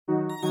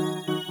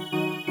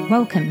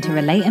Welcome to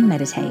Relate and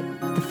Meditate,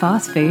 the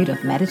fast food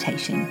of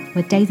meditation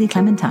with Daisy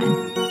Clementine.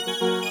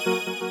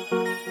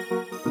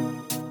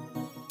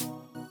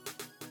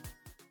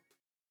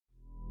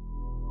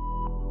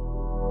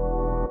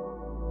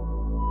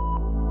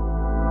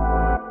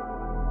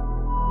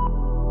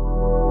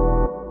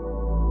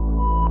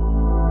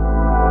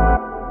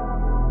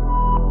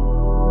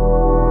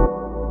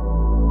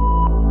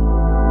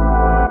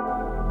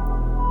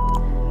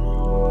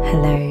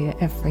 Hello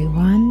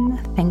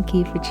everyone, thank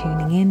you for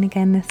tuning in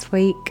again this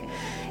week.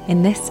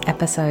 In this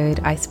episode,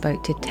 I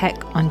spoke to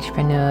tech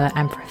entrepreneur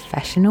and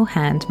professional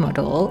hand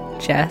model,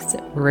 Jess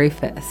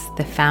Ruhfus,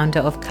 the founder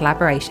of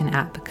collaboration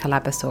app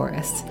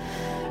Collabosaurus.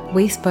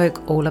 We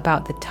spoke all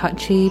about the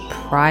touchy,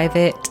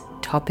 private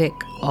topic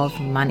of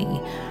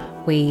money.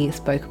 We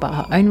spoke about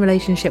her own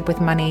relationship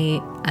with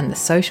money and the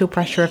social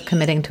pressure of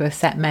committing to a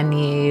set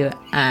menu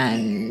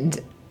and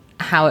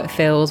how it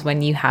feels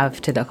when you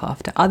have to look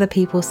after other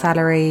people's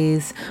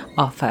salaries,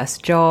 our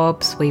first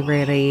jobs. We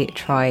really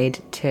tried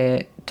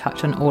to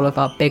touch on all of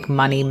our big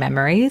money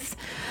memories.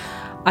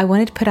 I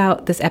wanted to put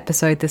out this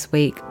episode this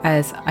week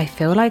as I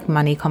feel like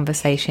money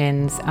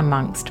conversations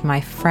amongst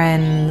my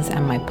friends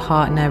and my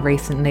partner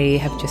recently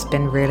have just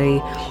been really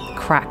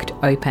cracked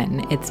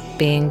open. It's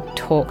being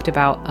talked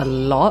about a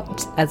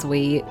lot as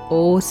we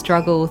all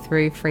struggle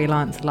through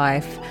freelance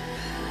life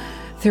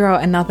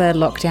throughout another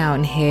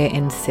lockdown here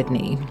in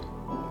Sydney.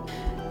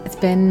 It's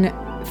been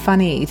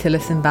funny to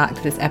listen back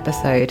to this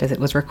episode as it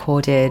was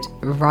recorded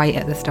right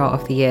at the start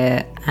of the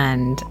year,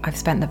 and I've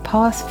spent the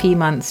past few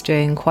months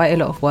doing quite a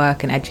lot of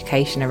work and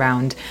education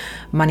around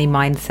money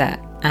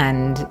mindset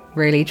and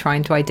really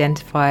trying to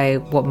identify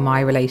what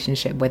my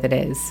relationship with it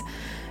is.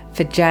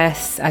 For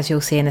Jess, as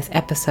you'll see in this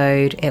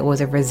episode, it was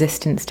a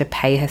resistance to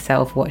pay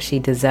herself what she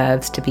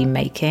deserves to be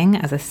making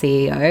as a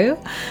CEO.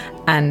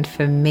 And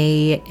for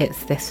me,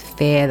 it's this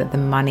fear that the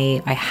money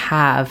I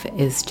have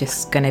is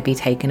just going to be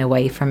taken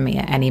away from me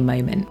at any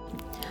moment.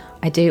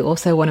 I do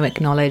also want to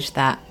acknowledge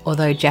that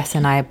although Jess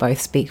and I both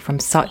speak from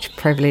such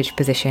privileged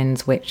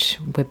positions, which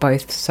we're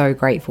both so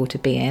grateful to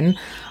be in,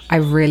 I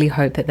really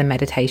hope that the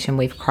meditation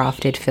we've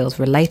crafted feels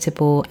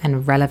relatable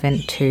and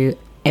relevant to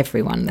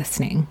everyone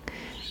listening.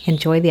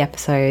 Enjoy the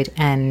episode,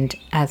 and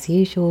as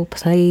usual,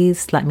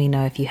 please let me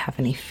know if you have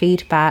any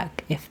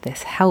feedback. If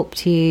this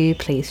helped you,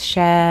 please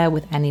share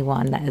with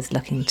anyone that is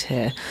looking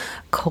to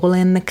call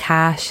in the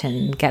cash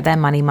and get their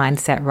money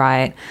mindset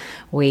right.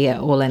 We are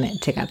all in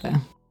it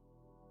together.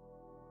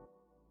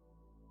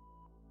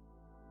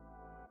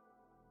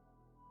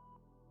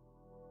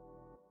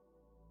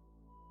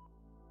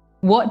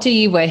 What do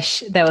you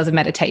wish there was a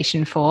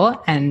meditation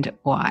for, and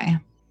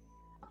why?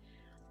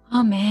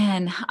 Oh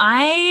man,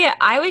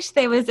 I wish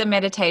there was a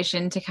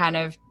meditation to kind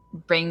of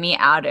bring me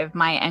out of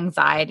my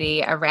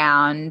anxiety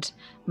around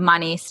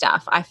money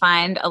stuff. I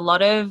find I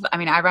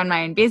run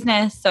my own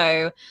business,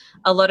 so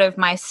a lot of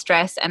my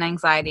stress and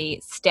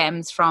anxiety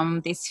stems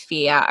from this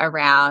fear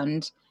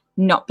around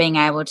not being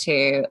able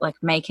to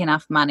make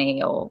enough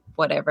money or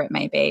whatever it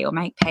may be, or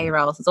make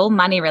payrolls. It's all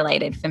money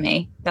related for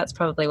me. That's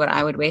probably what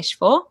I would wish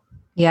for.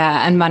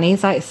 Yeah, and money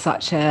is I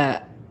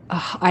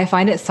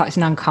find it such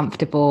an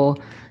uncomfortable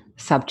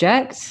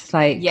subject,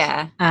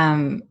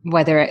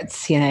 whether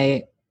it's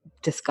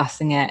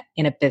discussing it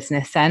in a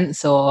business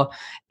sense or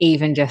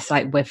even just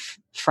with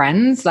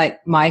friends.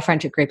 My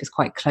friendship group is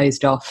quite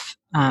closed off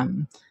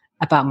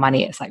about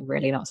money. It's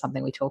really not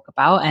something we talk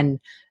about, and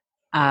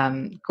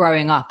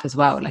growing up as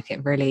well,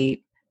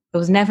 it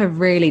was never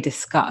really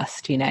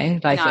discussed,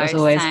 it was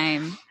always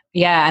same.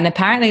 Yeah, and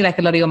apparently a lot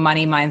of your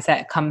money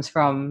mindset comes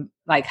from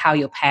how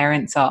your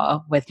parents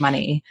are with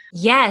money.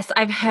 Yes,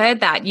 I've heard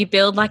that. You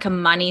build a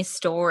money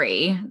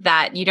story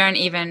that you don't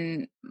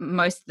even,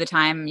 most of the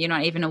time, you're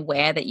not even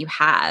aware that you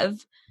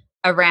have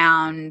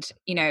around,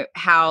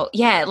 how,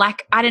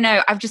 I don't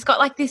know, I've just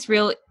got this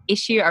real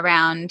issue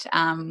around,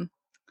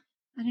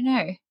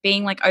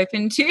 being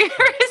open to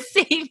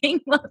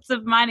receiving lots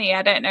of money.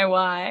 I don't know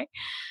why.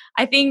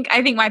 I think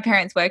my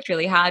parents worked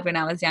really hard when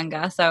I was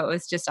younger. So it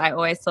was just, I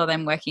always saw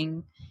them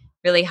working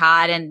really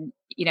hard, and,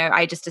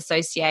 I just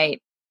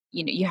associate,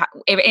 you have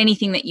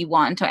anything that you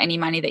want or any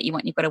money that you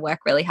want, you've got to work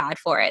really hard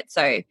for it.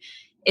 So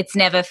it's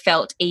never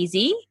felt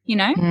easy,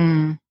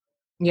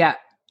 Yeah.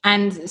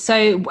 And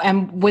so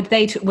would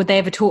they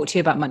ever talk to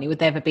you about money? Would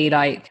they ever be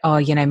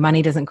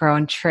money doesn't grow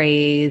on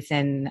trees,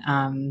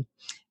 and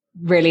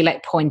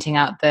really pointing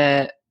out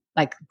the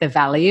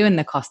value and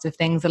the cost of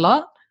things a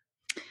lot?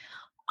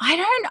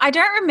 I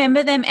don't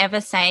remember them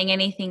ever saying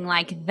anything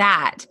like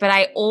that, but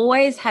I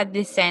always had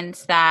this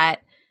sense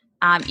that,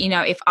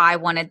 if I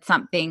wanted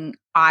something,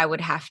 I would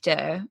have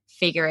to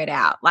figure it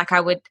out.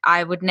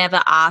 I would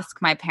never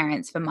ask my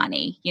parents for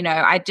money.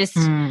 I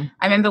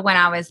remember when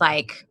I was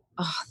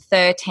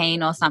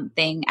 13 or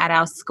something, at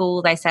our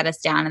school, they sat us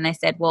down and they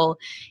said, well,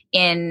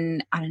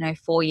 in,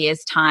 4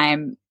 years'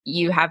 time,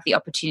 you have the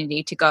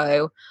opportunity to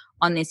go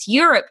on this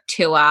Europe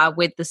tour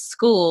with the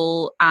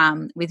school,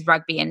 with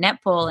rugby and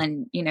netball,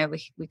 and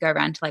we go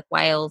around to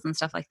Wales and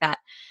stuff like that.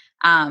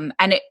 and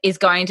it is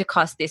going to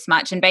cost this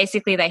much. And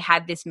basically they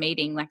had this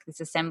meeting, like this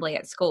assembly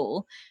at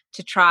school,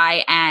 to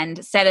try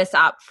and set us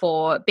up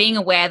for being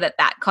aware that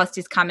that cost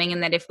is coming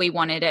and that if we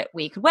wanted it,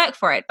 we could work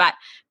for it. But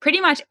pretty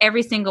much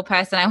every single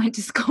person I went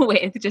to school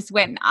with just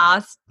went and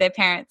asked their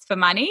parents for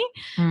money,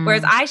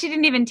 whereas I actually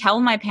didn't even tell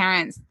my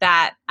parents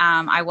that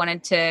I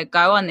wanted to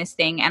go on this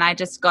thing, and I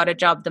just got a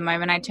job the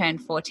moment I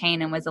turned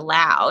 14 and was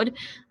allowed.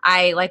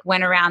 I like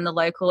went around the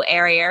local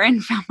area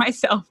and found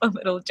myself a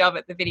little job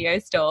at the video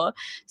store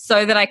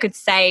so that I could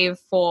save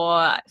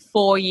for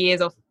 4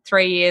 years or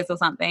 3 years or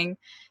something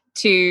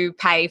to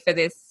pay for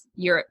this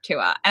Europe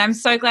tour. And I'm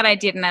so glad I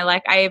did. And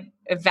I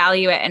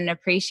value it and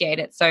appreciate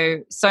it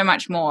so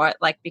much more,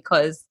 like,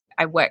 because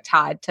I worked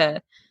hard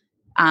to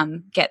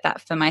get that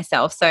for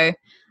myself. So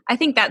I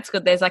think that's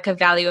good. There's like a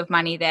value of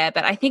money there.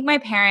 But I think my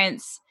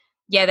parents,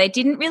 they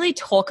didn't really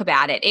talk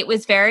about it. It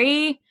was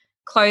very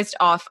closed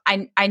off.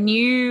 I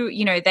knew,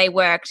 they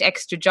worked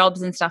extra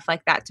jobs and stuff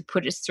like that to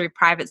put us through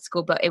private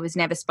school, but it was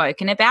never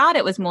spoken about.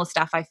 It was more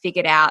stuff I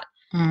figured out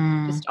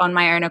just on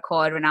my own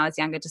accord when I was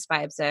younger, just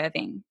by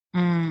observing.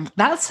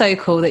 That's so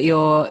cool that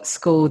your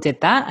school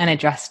did that and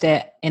addressed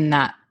it in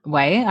that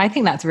way. I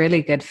think that's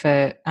really good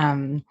for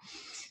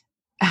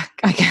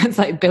I guess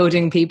like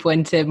building people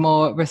into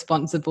more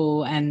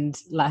responsible and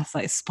less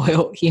like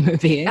spoiled human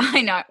beings.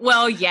 I know.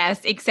 Well,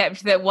 yes,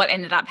 except that what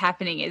ended up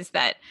happening is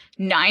that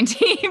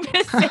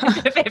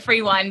 90% of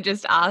everyone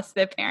just asked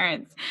their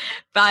parents.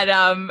 But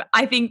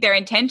I think their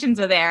intentions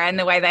were there and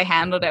the way they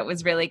handled it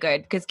was really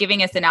good, because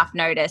giving us enough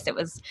notice,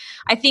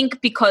 I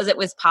think because it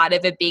was part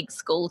of a big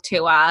school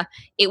tour,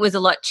 it was a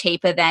lot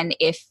cheaper than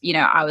if,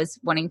 I was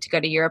wanting to go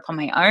to Europe on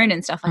my own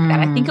and stuff like that.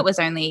 I think it was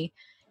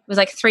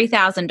like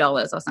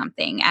 $3,000 or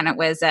something, and it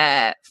was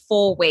a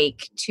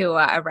 4-week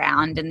tour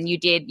around, and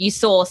you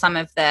saw some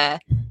of the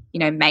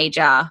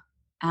major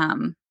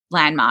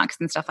landmarks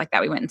and stuff like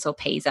that. We went and saw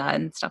Pisa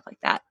and stuff like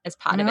that as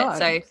part of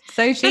it.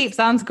 So cheap.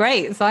 Sounds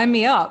great. Sign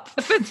me up.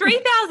 For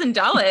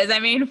 $3,000, I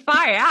mean,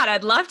 far out.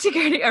 I'd love to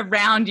go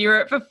around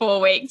Europe for 4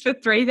 weeks for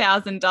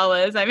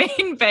 $3,000. I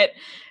mean, but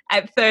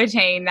at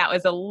 13, that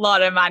was a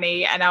lot of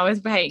money, and I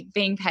was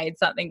being paid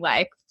something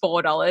like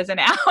 $4 an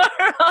hour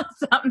or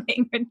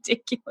something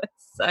ridiculous.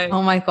 So,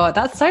 oh my God,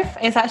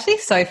 it's actually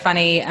so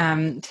funny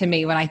to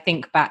me when I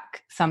think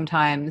back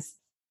sometimes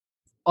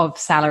of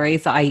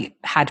salaries that I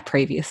had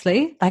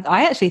previously. Like,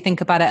 I actually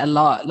think about it a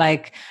lot.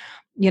 Like,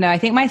 I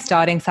think my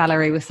starting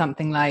salary was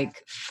something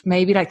like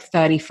maybe like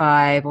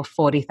 35 or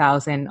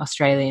 40,000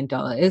 Australian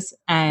dollars.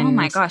 And oh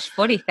my gosh,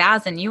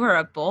 40,000! You were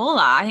a baller.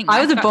 I think I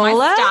was a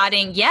baller.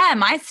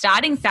 My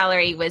starting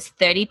salary was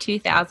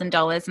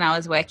 $32,000, and I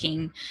was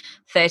working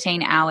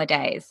 13-hour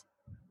days.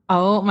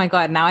 Oh my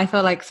God! Now I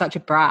feel like such a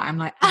brat. I'm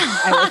like,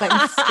 I was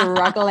like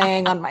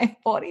struggling on my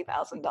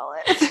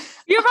 $40,000.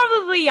 You're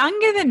probably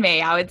younger than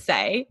me, I would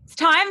say.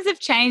 Times have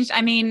changed.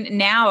 I mean,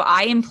 now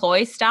I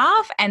employ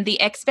staff, and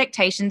the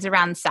expectations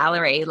around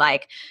salary,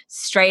 like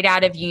straight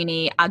out of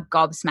uni, are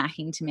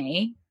gobsmacking to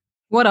me.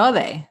 What are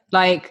they?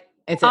 Like,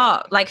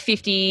 like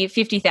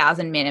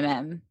 50,000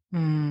 minimum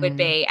would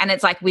be. And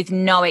it's like with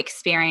no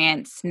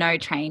experience, no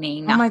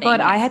training, nothing. Oh my God,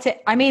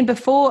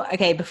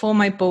 before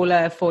my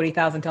baller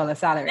 $40,000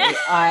 salary,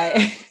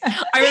 I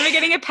remember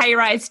getting a pay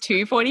rise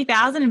to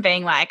 40,000 and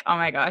being like, oh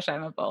my gosh,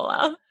 I'm a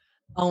baller.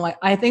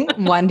 I think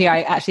one day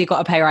I actually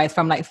got a pay rise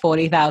from like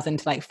 40,000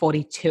 to like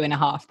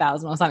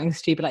 42,500 or something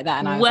stupid like that.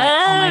 And I was like,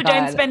 oh my God,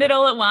 don't spend it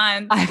all at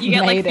once. You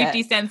get like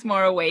 50 cents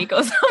more a week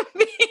or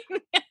something.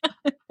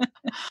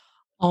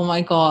 Oh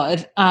my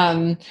God.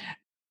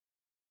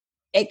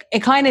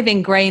 It kind of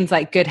ingrains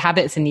like good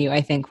habits in you,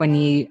 I think, when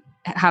you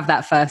have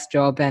that first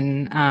job,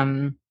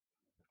 and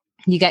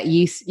you get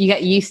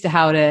used to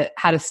how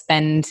to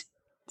spend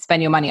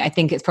your money. I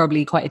think it's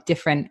probably quite a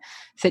different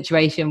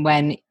situation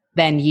when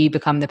then you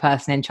become the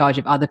person in charge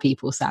of other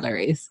people's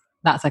salaries.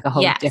 That's like a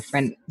whole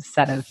different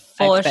set of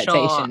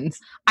expectations.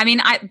 Sure. I mean,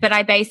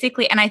 I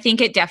basically, and I think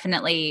it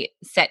definitely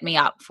set me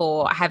up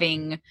for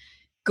having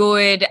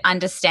good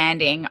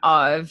understanding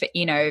of,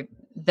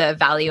 the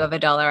value of a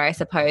dollar, I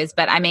suppose.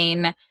 But I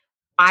mean,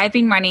 I've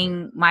been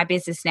running my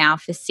business now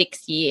for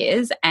 6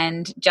 years,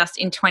 and just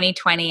in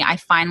 2020, I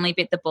finally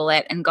bit the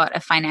bullet and got a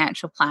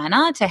financial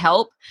planner to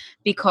help,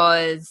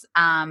 because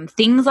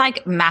things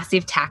like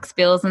massive tax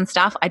bills and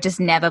stuff, I just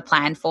never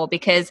planned for,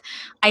 because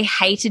I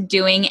hated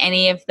doing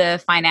any of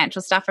the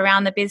financial stuff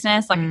around the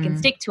business. Like, I can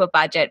stick to a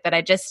budget, but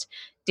I just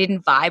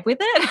didn't vibe with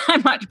it. I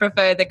much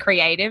prefer the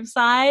creative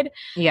side.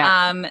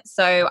 Yeah.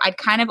 So I'd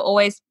kind of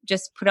always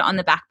just put it on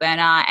the back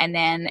burner, and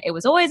then it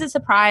was always a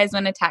surprise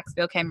when a tax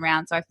bill came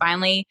around. So I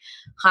finally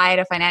hired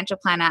a financial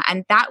planner,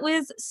 and that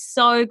was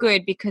so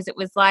good, because it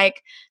was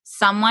like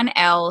someone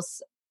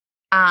else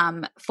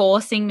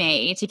forcing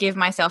me to give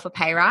myself a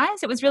pay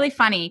rise. It was really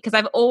funny, because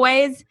I've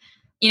always,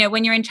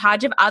 when you're in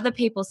charge of other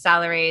people's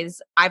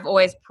salaries, I've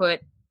always put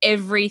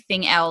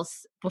everything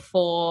else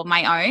before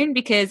my own,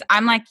 because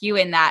I'm like you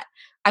in that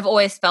I've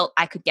always felt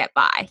I could get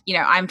by.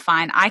 I'm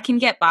fine. I can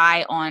get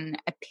by on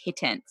a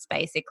pittance,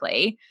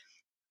 basically.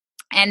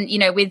 And, you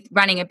know, with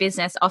running a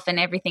business, often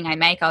everything I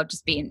make, I'll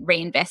just be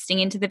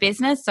reinvesting into the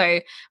business. So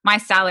my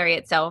salary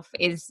itself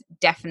is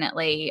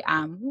definitely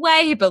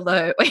way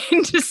below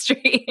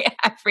industry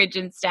average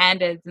and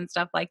standards and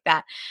stuff like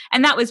that.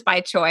 And that was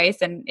by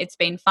choice, and it's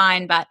been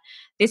fine. But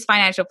this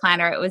financial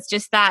planner, it was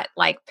just that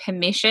like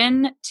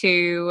permission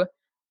to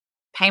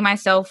pay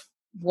myself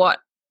what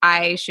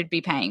I should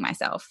be paying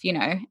myself, you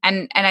know.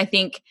 And I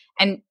think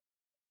and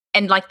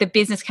like the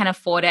business can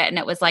afford it. And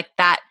it was like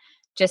that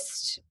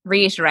just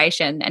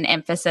reiteration and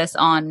emphasis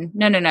on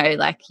no,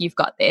 like you've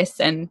got this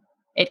and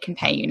it can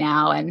pay you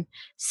now, and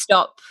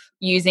stop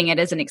using it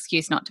as an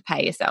excuse not to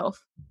pay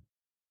yourself.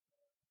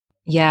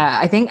 Yeah,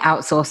 I think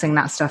outsourcing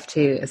that stuff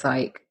too is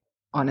like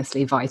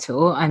honestly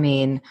vital. I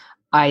mean,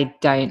 I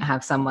don't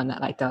have someone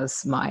that like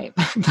does my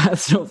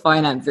personal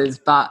finances,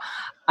 but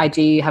I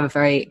do have a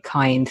very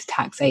kind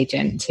tax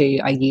agent who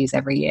I use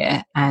every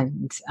year,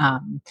 and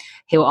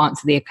he'll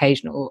answer the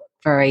occasional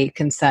very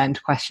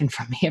concerned question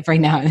from me every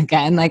now and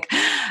again. Like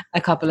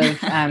a couple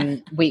of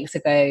weeks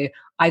ago,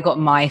 I got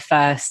my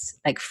first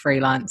like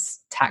freelance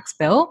tax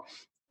bill,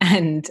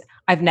 and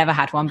I've never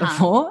had one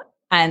before.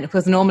 And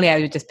because normally I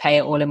would just pay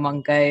it all in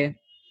one go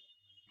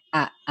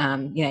at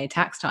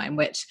tax time,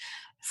 which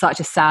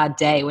such a sad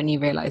day when you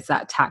realize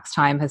that tax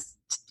time has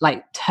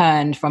like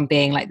turned from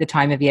being like the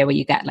time of year where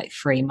you get like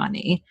free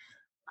money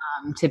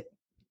to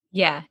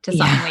something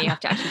where you have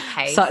to actually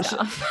pay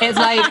stuff. It's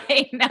like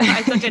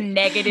it's such a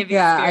negative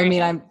yeah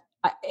experience. I mean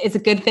it's a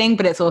good thing,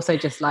 but it's also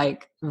just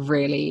like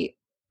really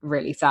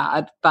really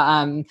sad. But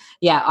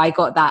I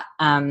got that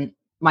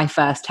my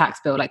first tax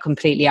bill like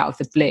completely out of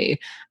the blue,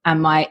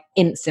 and my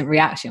instant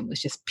reaction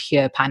was just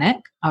pure panic.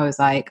 I was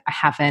like, I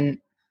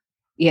haven't,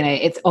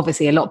 it's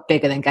obviously a lot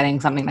bigger than getting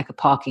something like a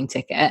parking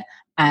ticket,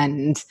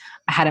 and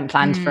I hadn't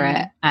planned for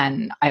it.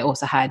 And I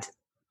also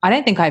I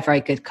don't think I have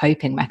very good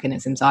coping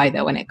mechanisms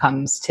either when it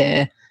comes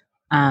to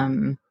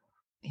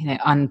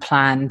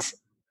unplanned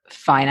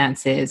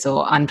finances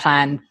or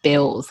unplanned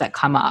bills that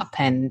come up.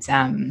 And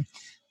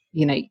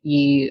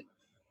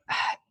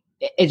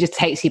it just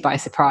takes you by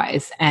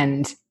surprise.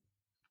 And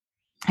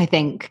I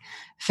think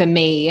for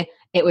me,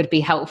 it would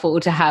be helpful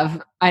to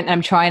have,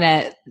 I'm trying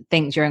to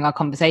think during our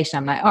conversation,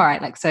 I'm like, all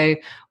right, like, so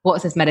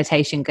what's this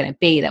meditation going to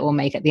be that will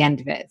make at the end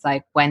of it? It's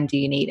like, when do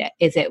you need it?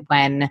 Is it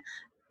when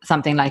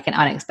something like an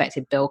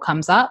unexpected bill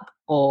comes up?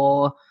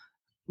 Or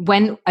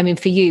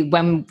for you,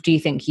 when do you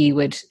think you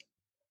would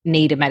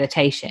need a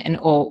meditation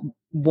or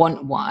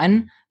want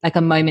one, like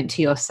a moment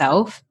to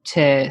yourself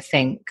to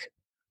think,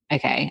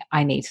 okay,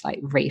 I need to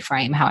like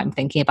reframe how I'm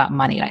thinking about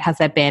money? Like, has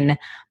there been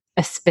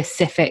a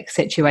specific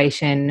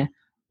situation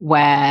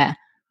where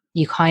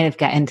you kind of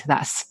get into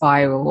that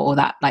spiral or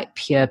that like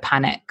pure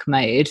panic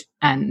mode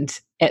and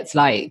it's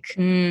like,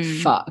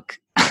 fuck?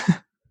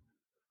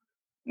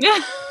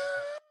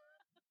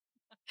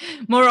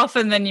 More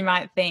often than you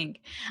might think.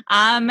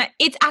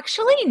 It's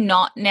actually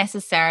not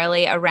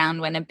necessarily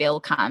around when a bill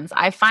comes.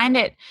 I find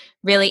it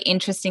really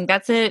interesting.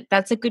 That's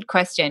a good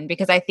question,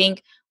 because I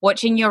think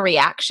watching your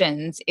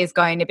reactions is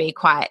going to be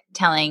quite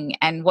telling.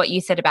 And what you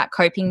said about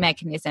coping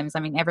mechanisms, I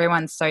mean,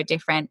 everyone's so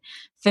different.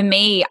 For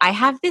me, I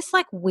have this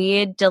like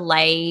weird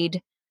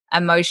delayed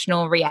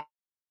emotional reaction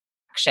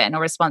or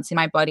response in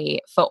my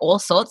body for all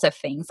sorts of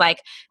things.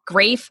 Like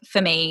grief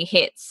for me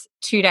hits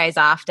 2 days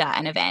after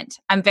an event.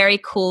 I'm very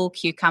cool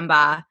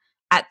cucumber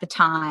at the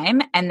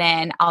time, and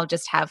then I'll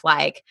just have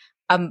like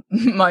a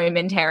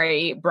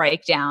momentary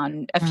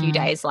breakdown a few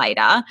days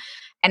later.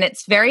 And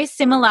it's very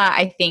similar,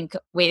 I think,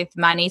 with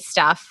money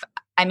stuff.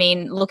 I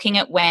mean, looking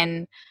at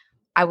when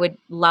I would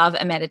love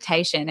a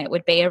meditation, it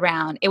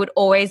would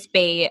always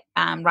be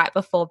right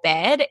before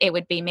bed. It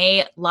would be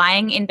me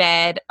lying in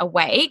bed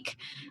awake,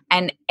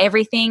 and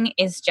everything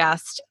is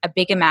just a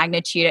bigger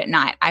magnitude at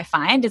night. I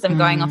find as I'm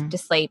going off to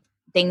sleep,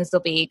 things will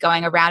be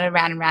going around and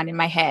around and around in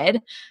my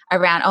head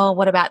around, oh,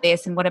 what about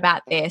this and what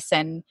about this?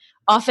 And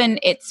often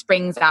it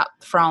springs up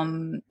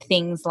from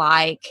things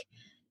like,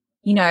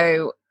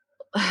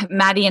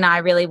 Maddie and I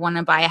really want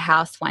to buy a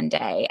house one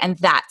day, and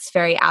that's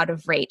very out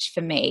of reach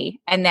for me.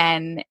 And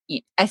then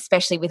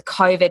especially with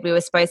COVID, we were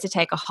supposed to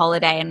take a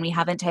holiday and we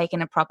haven't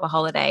taken a proper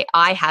holiday.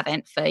 I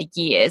haven't for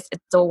years.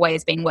 It's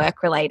always been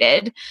work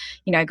related,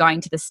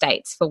 going to the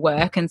States for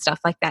work and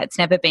stuff like that. It's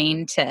never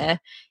been to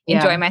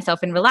enjoy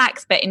myself and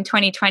relax. But in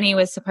 2020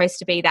 was supposed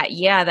to be that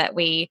year that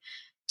we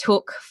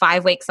took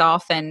 5 weeks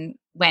off and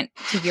went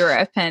to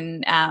Europe,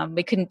 and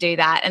we couldn't do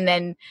that. And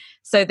then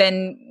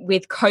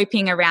with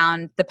coping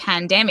around the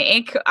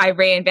pandemic, I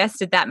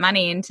reinvested that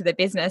money into the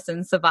business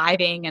and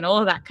surviving and all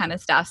of that kind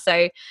of stuff.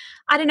 So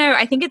I don't know.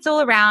 I think it's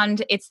all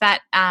around, it's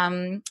that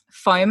FOMO,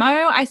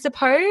 I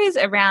suppose,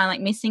 around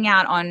like missing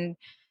out on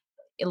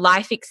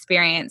life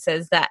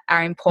experiences that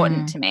are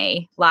important to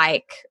me,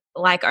 like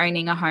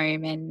owning a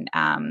home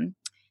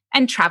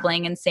and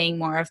traveling and seeing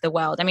more of the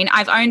world. I mean,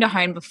 I've owned a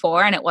home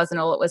before and it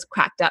wasn't all it was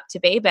cracked up to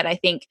be, but I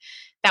think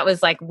that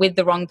was like with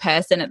the wrong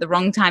person at the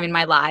wrong time in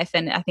my life.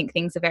 And I think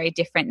things are very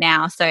different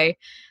now. So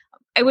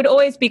I would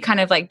always be kind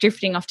of like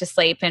drifting off to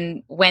sleep,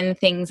 and when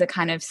things are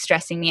kind of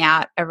stressing me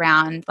out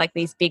around like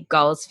these big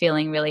goals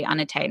feeling really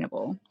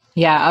unattainable.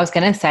 Yeah, I was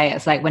going to say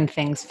it's like when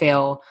things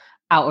feel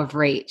out of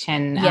reach.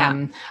 And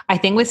I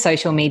think with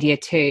social media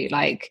too,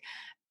 like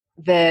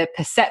the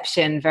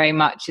perception very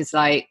much is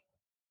like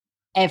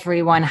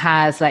everyone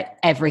has like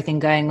everything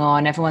going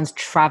on. Everyone's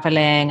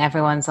traveling.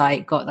 Everyone's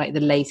like got like the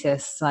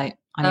latest, like,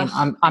 I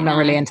mean, I'm not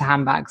really into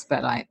handbags,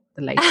 but like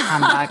the latest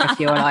handbag if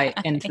you're like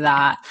into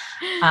that.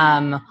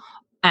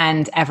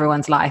 And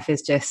everyone's life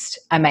is just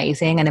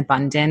amazing and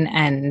abundant.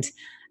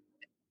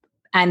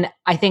 And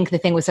I think the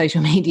thing with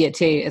social media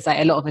too is like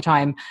a lot of the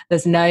time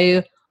there's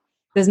no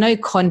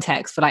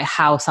context for like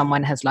how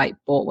someone has like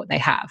bought what they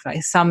have.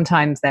 Like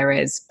sometimes there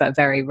is, but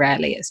very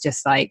rarely. It's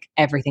just like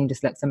everything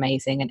just looks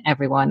amazing and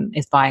everyone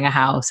is buying a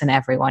house and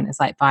everyone is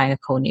like buying a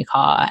cool new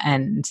car.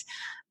 And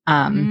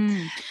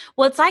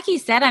well, it's like you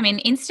said, I mean,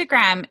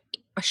 Instagram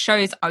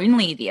shows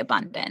only the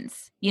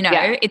abundance. You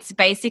know, it's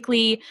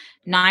basically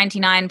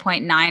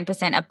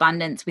 99.9%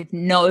 abundance with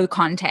no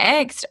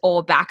context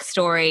or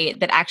backstory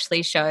that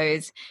actually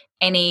shows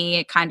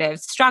any kind of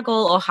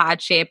struggle or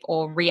hardship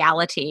or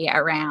reality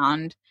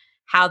around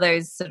how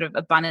those sort of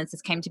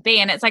abundances came to be.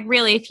 And it's like,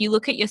 really, if you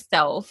look at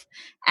yourself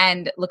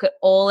and look at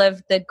all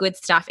of the good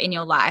stuff in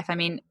your life, I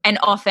mean, and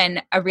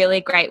often a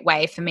really great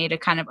way for me to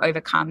kind of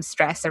overcome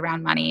stress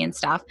around money and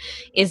stuff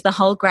is the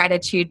whole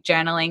gratitude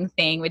journaling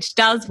thing, which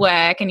does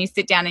work. And you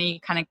sit down and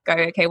you kind of go,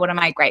 okay, what am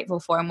I grateful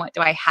for and what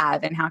do I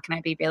have and how can I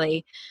be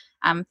really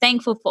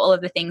thankful for all of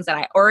the things that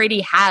I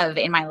already have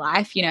in my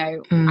life. You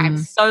know, I'm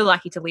so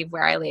lucky to live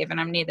where I live and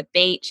I'm near the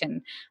beach,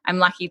 and I'm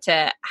lucky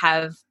to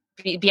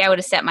be able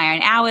to set my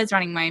own hours,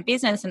 running my own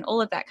business and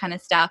all of that kind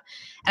of stuff.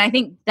 And I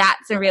think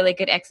that's a really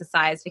good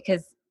exercise,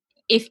 because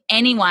if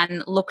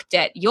anyone looked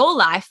at your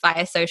life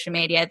via social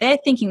media, they're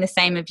thinking the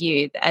same of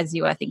you as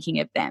you are thinking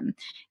of them,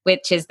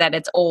 which is that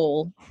it's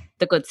all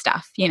the good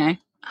stuff, you know.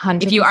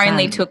 100%. If you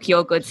only took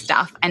your good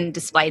stuff and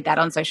displayed that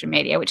on social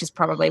media, which is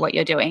probably what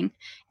you're doing,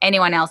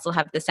 anyone else will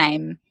have the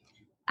same,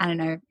 I don't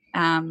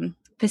know,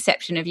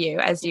 perception of you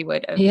as you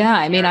would. Yeah,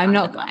 I mean, I'm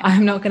not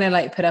going to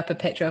like put up a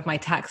picture of my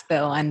tax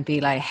bill and be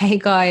like, hey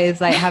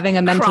guys, like having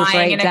a mental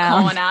crying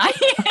breakdown in a corner.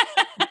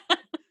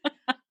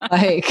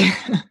 Like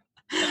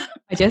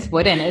I just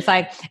wouldn't. It's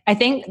like, I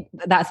think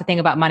that's the thing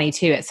about money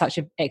too.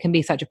 It can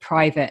be such a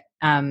private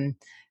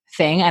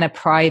thing and a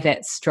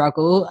private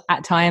struggle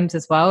at times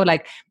as well.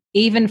 Like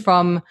even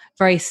from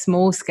very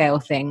small scale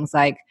things,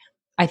 like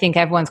I think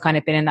everyone's kind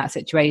of been in that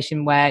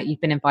situation where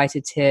you've been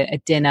invited to a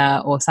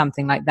dinner or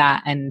something like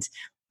that, and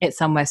it's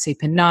somewhere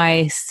super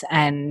nice,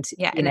 and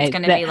and it's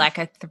going to be like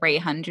a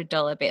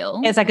 $300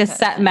 bill. It's like a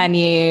set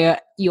menu.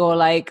 You're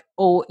like,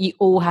 you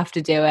all have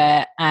to do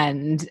it,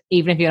 and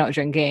even if you're not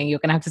drinking, you're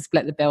going to have to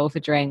split the bill for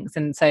drinks.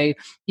 And so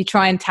you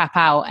try and tap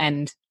out,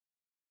 and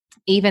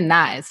even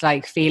that, it's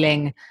like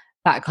feeling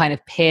that kind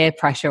of peer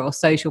pressure or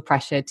social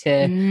pressure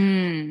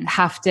to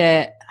have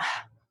to.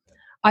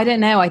 I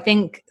don't know. I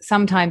think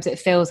sometimes it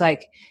feels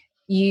like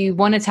you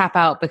want to tap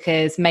out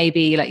because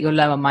maybe like you're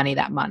low on money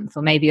that month,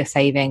 or maybe you're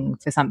saving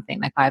for something.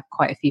 Like I have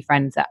quite a few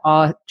friends that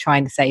are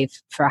trying to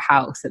save for a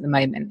house at the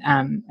moment.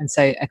 And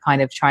so are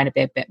kind of trying to be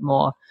a bit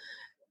more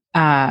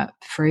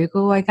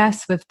frugal, I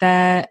guess, with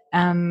their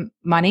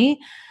money.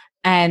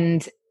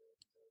 And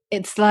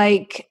it's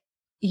like,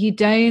 you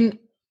don't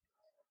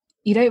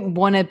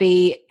want to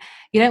be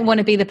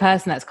the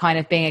person that's kind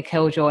of being a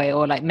killjoy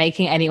or like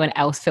making anyone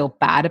else feel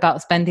bad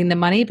about spending the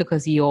money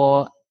because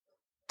you're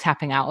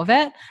tapping out of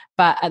it.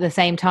 But at the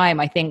same time,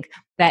 I think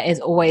there is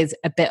always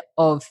a bit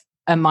of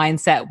a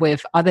mindset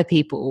with other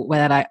people where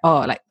they're like, oh,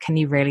 like, can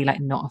you really like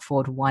not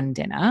afford one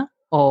dinner?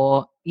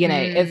 Or, you know,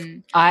 if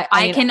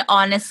I can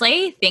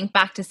honestly think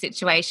back to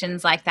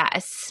situations like that,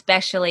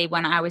 especially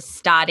when I was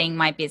starting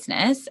my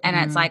business, and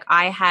it's like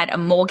I had a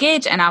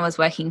mortgage and I was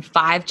working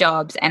 5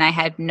 jobs and I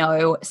had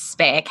no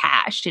spare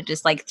cash to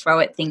just like throw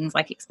at things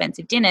like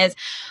expensive dinners.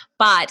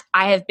 But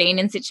I have been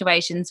in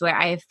situations where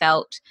I have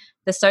felt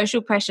the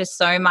social pressure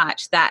so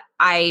much that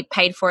I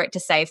paid for it to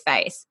save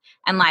face.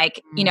 And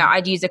like, you know,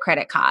 I'd use a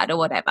credit card or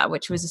whatever,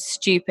 which was a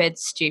stupid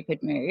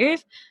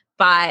move.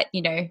 But,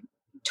 you know,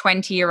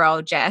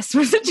 20-year-old Jess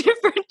was a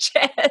different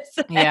Jess.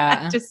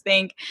 Yeah. I just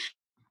think,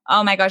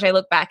 oh my gosh, I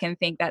look back and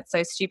think that's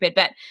so stupid.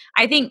 But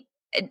I think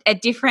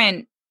at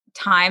different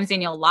times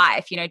in your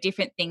life, you know,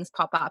 different things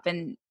pop up.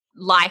 And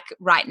like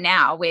right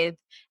now with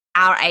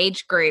our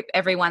age group,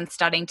 everyone's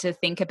starting to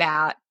think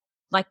about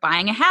like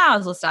buying a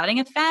house or starting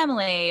a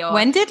family. Or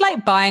when did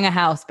like buying a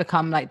house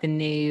become like the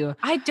new?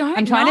 I'm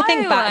trying to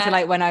think back to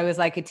like when I was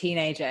like a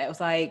teenager. It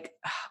was like,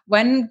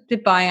 when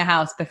did buying a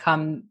house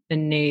become the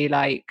new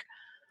like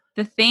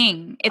the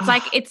thing? It's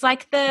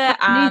like the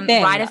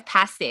rite of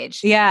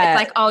passage. Yeah, it's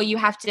like, oh, you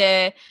have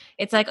to.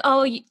 It's like,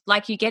 oh,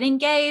 like you get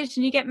engaged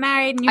and you get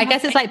married. And I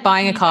guess it's like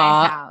buying a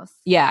car. House.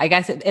 Yeah, I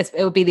guess it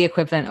would be the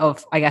equivalent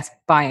of, I guess,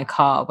 buying a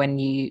car when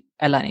you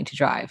are learning to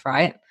drive,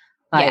 right?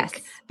 Like,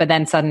 yes. But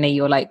then suddenly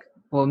you're like,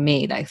 well,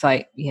 me, like, it's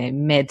like, you know,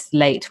 mid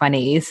late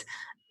 20s,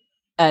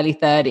 early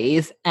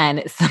 30s, and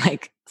it's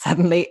like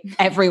suddenly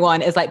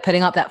everyone is like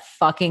putting up that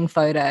fucking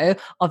photo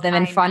of them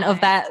in front of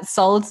that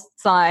sold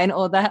sign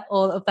or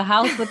of the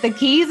house with the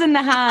keys in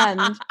the hand.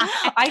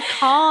 I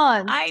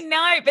can't. I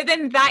know, but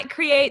then that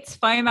creates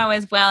FOMO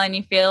as well, and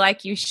you feel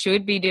like you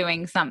should be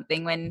doing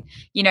something when,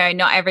 you know,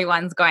 not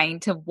everyone's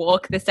going to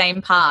walk the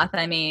same path.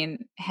 I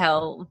mean,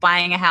 hell,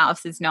 buying a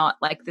house is not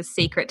like the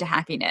secret to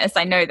happiness.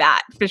 I know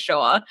that for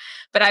sure.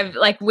 But I've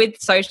like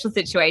with social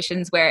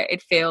situations where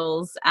it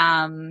feels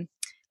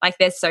like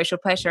there's social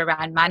pressure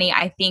around money,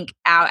 I think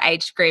our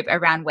age group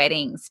around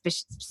weddings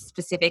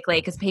specifically,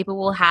 because people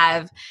will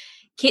have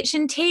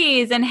kitchen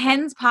teas and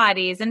hens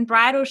parties and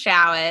bridal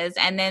showers,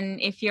 and then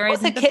if you're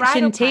what's in a the kitchen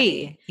bridal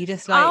tea? party, You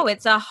just like, oh,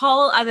 it's a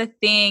whole other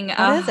thing.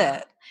 What is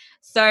it?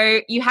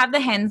 So you have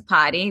the hens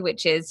party,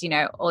 which is, you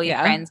know, all your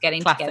friends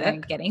getting together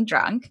and getting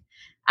drunk.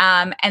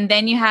 And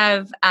then you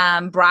have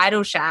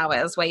bridal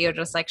showers where you're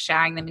just like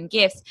showering them in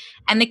gifts.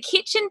 And the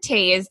kitchen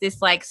tea is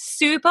this like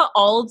super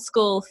old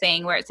school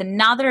thing where it's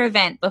another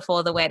event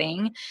before the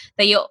wedding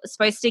that you're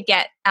supposed to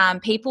get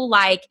people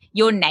like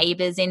your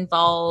neighbors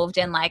involved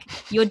and like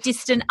your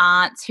distant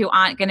aunts who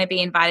aren't going to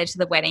be invited to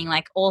the wedding,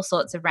 like all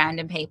sorts of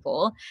random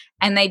people.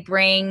 And they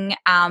bring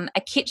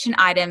a kitchen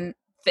item.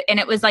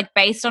 And it was like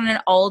based on an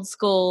old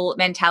school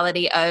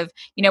mentality of,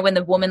 you know, when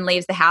the woman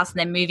leaves the house and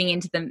they're moving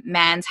into the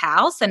man's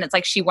house, and it's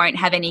like she won't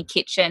have any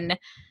kitchen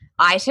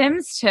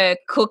items to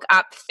cook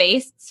up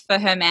feasts for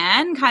her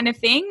man kind of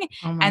thing.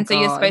 And so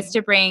you're supposed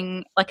to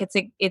bring like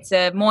it's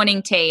a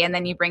morning tea, and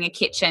then you bring a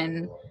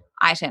kitchen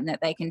item that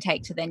they can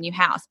take to their new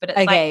house. But it's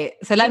okay,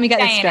 so let me get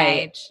this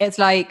straight. It's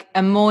like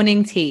a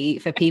morning tea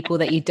for people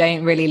that you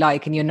don't really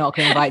like and you're not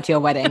going to invite to your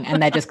wedding,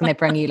 and they're just going to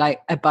bring you like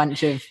a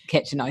bunch of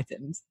kitchen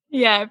items.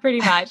 Yeah, pretty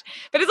much.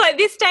 But it's like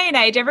this day and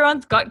age,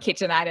 everyone's got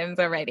kitchen items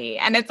already.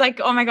 And it's like,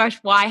 oh my gosh,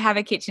 why have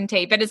a kitchen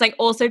tea? But it's like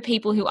also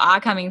people who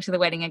are coming to the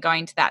wedding are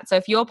going to that. So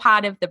if you're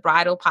part of the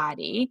bridal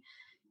party,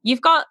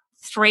 you've got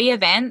 3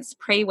 events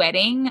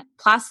pre-wedding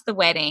plus the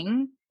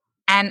wedding,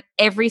 and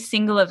every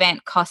single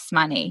event costs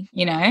money,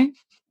 you know?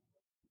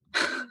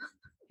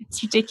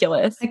 It's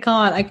ridiculous. I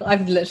can't.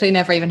 I've literally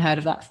never even heard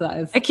of that. So that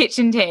is a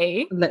kitchen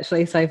tea.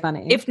 Literally so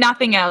funny. If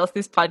nothing else,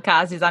 this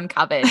podcast has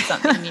uncovered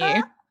something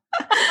new.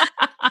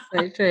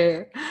 So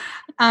true.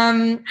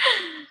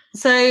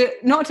 So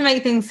not to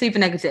make things super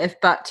negative,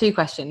 but 2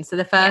 questions. So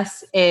the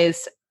first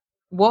is,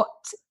 what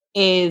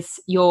is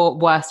your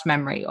worst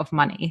memory of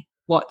money?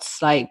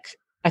 What's like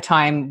a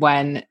time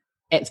when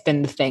it's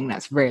been the thing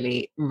that's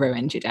really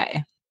ruined your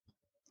day?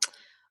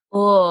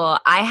 Oh,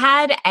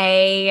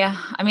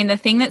 the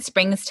thing that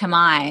springs to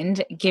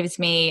mind gives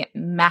me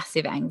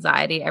massive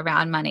anxiety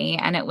around money.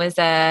 And it was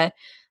a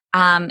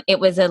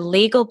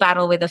legal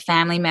battle with a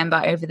family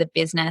member over the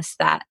business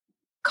that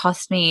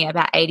cost me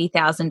about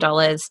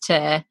 $80,000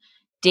 to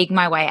dig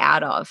my way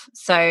out of.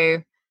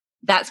 So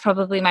that's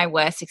probably my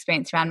worst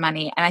experience around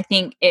money. And I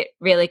think it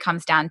really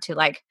comes down to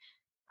like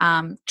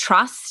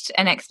trust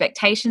and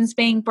expectations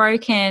being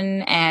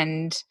broken.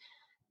 And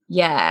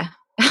yeah.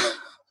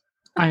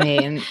 I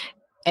mean,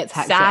 it's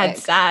hectic.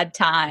 Sad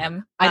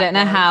time. I don't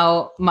know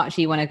how much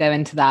you want to go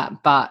into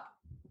that, but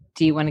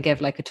do you want to give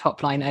like a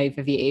top line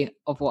overview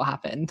of what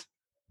happened?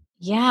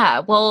 Yeah,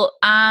 well,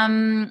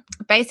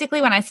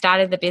 basically when I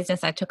started the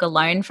business, I took a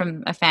loan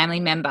from a family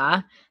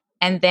member,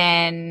 and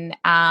then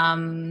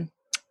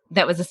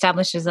that was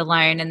established as a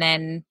loan. And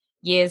then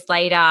years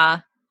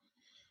later,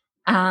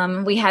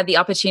 we had the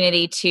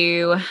opportunity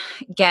to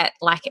get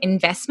like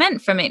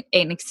investment from an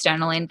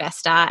external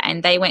investor,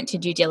 and they went to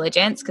due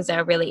diligence because they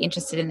were really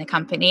interested in the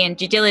company. And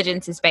due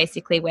diligence is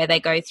basically where they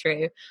go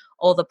through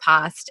all the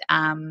past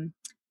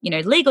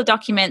legal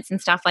documents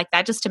and stuff like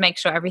that, just to make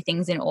sure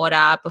everything's in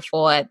order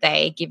before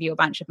they give you a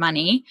bunch of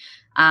money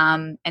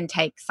and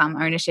take some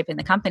ownership in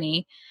the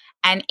company.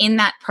 And in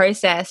that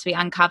process, we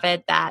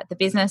uncovered that the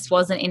business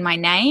wasn't in my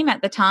name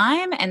at the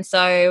time. And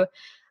so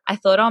I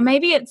thought, oh,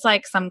 maybe it's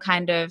like some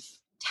kind of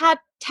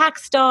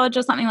tax dodge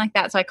or something like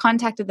that. So I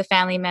contacted the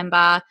family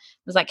member,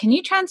 was like, can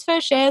you transfer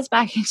shares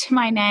back into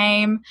my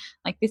name?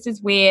 Like, this is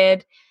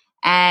weird.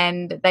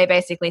 And they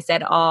basically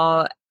said,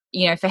 oh,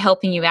 for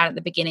helping you out at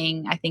the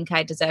beginning, I think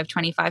I deserve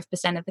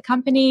 25% of the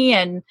company.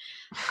 And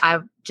I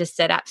just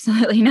said,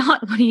 absolutely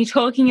not. What are you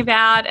talking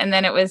about? And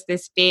then it was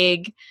this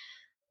big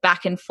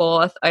back and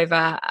forth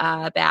over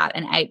about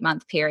an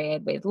 8-month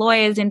period with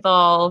lawyers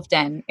involved.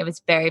 And it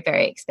was very,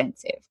 very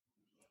expensive.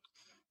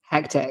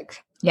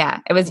 Hectic.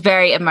 Yeah, it was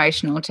very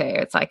emotional too.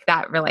 It's like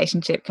that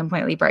relationship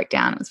completely broke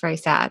down. It was very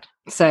sad.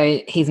 So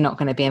he's not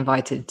going to be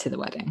invited to the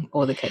wedding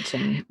or the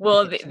kitchen.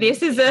 Well,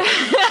 this is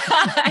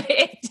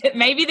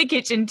maybe the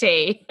kitchen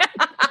tea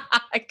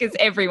because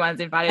everyone's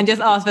invited. And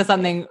just ask for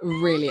something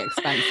really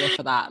expensive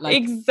for that. Like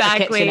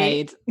exactly.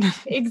 A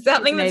KitchenAid.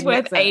 Something that's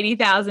worth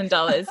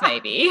 $80,000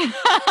 maybe.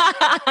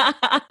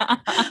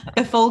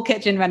 The full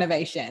kitchen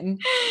renovation.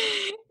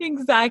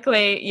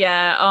 Exactly.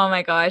 Yeah. Oh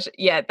my gosh.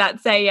 Yeah,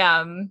 that's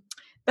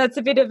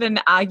a bit of an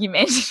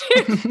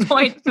argumentative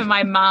point for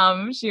my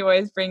mum. She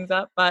always brings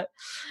up, but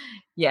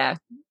yeah,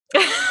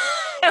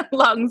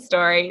 long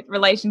story.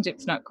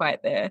 Relationship's not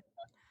quite there.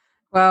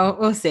 Well,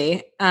 we'll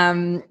see.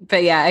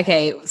 But yeah,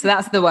 okay. So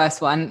that's the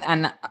worst one.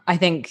 And I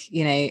think,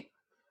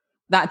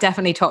 that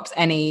definitely tops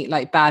any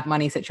like bad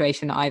money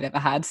situation that I've ever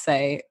had.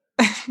 So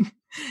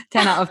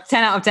 10 out of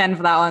 10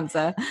 for that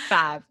answer.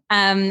 Fab.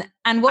 And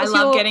I what's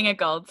love your getting a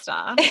gold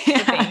star for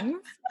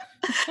things.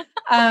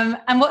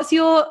 and what's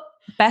your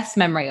best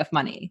memory of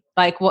money?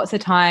 Like, what's a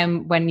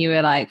time when you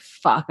were like,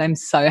 fuck, I'm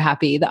so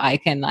happy that I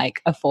can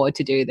like afford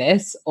to do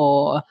this?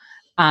 Or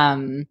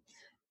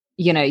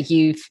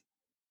you've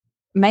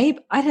maybe,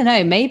 I don't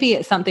know, maybe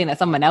it's something that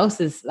someone else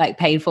has like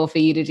paid for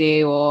you to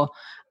do, or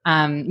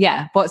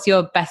what's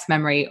your best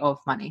memory of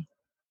money?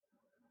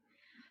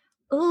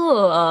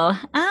 Ooh,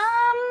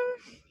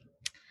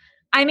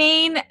 I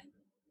mean,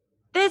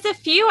 there's a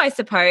few, I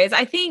suppose.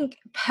 I think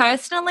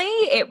personally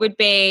it would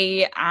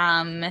be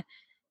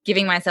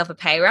giving myself a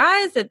pay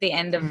rise at the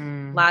end of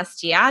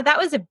last year. That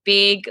was a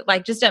big,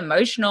 like, just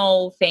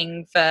emotional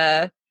thing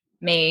for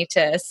me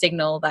to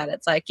signal that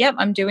it's like, yep,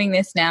 I'm doing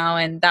this now.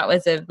 And that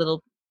was a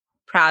little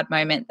proud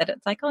moment that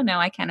it's like, oh no,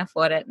 I can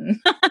afford it. And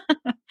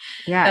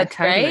Yeah, that's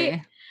totally.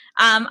 great.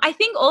 I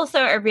think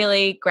also a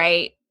really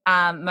great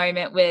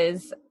moment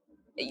was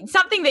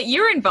something that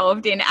you're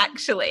involved in,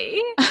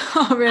 actually.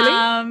 Oh,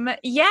 really?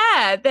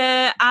 Yeah,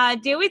 the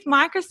deal with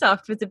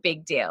Microsoft was a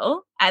big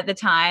deal at the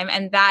time,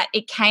 and that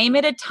it came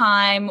at a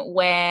time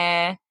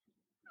where,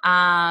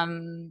 I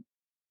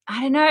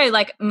don't know,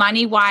 like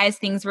money-wise,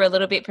 things were a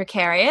little bit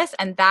precarious,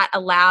 and that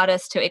allowed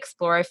us to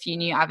explore a few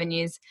new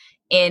avenues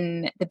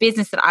in the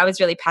business that I was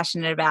really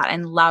passionate about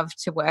and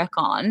loved to work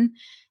on.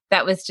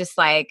 That was just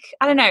like,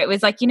 I don't know, it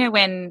was like,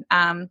 when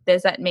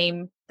there's that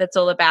meme that's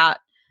all about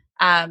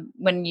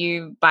when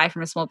you buy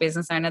from a small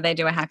business owner, they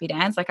do a happy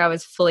dance. Like I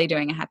was fully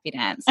doing a happy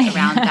dance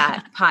around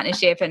that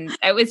partnership. And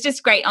it was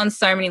just great on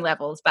so many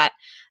levels. But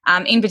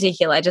in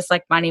particular, just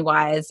like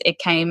money-wise, it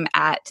came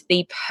at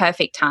the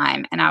perfect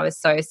time. And I was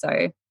so,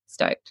 so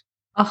stoked.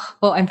 Oh,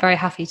 well, I'm very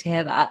happy to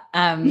hear that.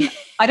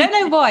 I don't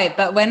know why,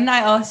 but when I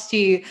asked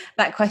you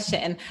that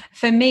question,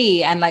 for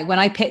me, and like when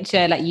I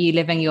picture like you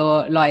living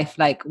your life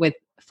like with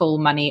full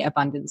money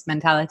abundance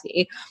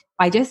mentality,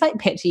 I just like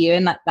picture you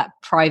in that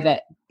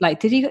private,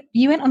 like,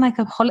 you went on like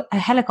a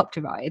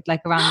helicopter ride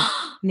like around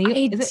New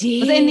York? Was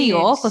it in New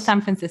York or San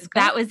Francisco?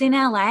 That was in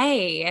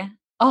LA.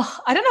 Oh,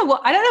 I don't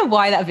know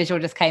why that visual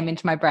just came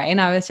into my brain.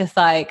 I was just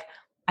like,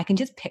 I can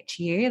just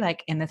picture you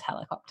like in this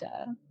helicopter.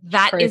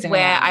 That is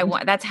where I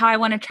want. That's how I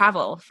want to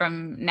travel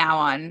from now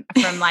on.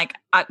 From like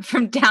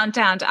from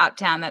downtown to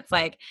uptown. That's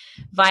like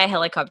via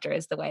helicopter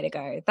is the way to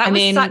go. That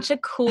was such a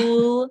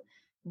cool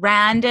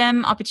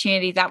random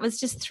opportunity. That was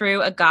just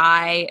through a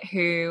guy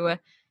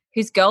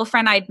whose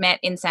girlfriend I'd met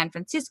in San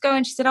Francisco,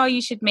 and she said, "Oh,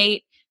 you should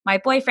meet my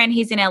boyfriend.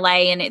 He's in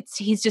LA, and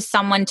he's just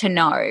someone to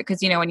know because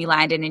when you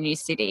land in a new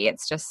city,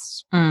 it's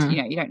just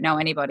you don't know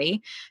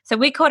anybody." So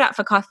we caught up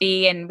for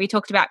coffee and we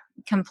talked about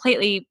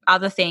completely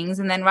other things.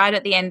 And then right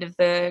at the end of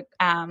the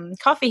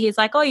coffee, he's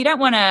like, "Oh, you don't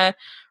want to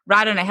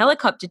ride on a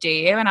helicopter, do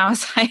you?" And I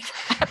was like,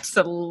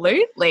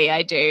 "Absolutely,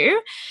 I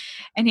do."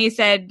 And he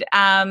said,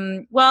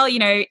 well,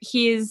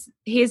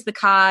 here's the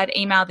card,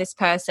 email this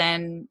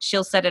person,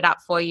 she'll set it up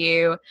for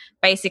you.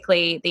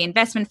 Basically, the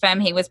investment firm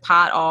he was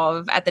part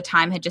of at the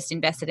time had just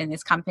invested in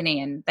this company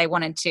and they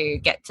wanted to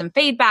get some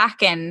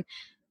feedback and,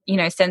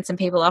 send some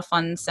people off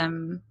on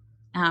some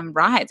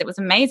rides. It was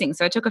amazing.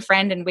 So I took a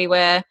friend and we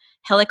were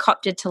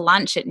helicoptered to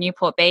lunch at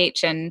Newport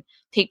Beach and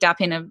picked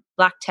up in a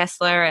black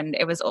Tesla, and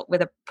it was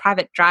with a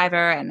private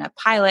driver and a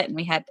pilot, and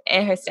we had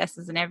air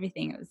hostesses and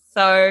everything. It was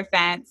so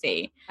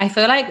fancy. I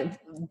feel like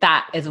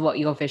that is what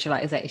your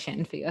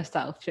visualization for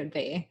yourself should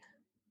be.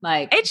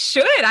 Like, it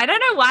should. I don't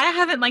know why I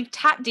haven't like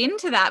tapped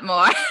into that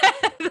more.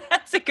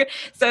 That's a good.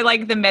 So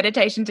like the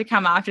meditation to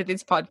come after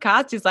this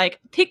podcast is like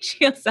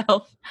picture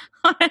yourself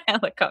on a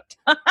helicopter.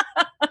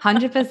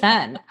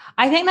 100%.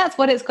 I think that's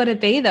what it's got to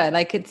be though.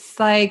 Like it's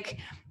like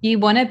you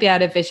want to be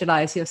able to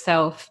visualize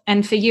yourself,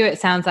 and for you it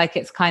sounds like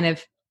it's kind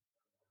of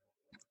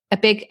a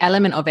big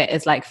element of it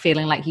is like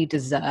feeling like you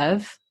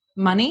deserve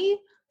money.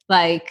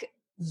 Like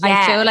yes.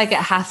 I feel like it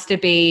has to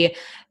be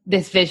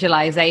this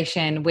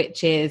visualization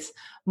which is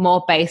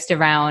more based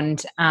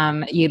around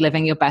you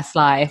living your best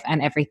life,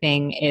 and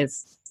everything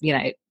is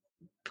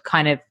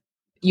kind of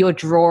you're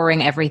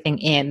drawing everything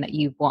in that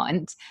you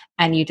want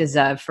and you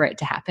deserve for it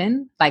to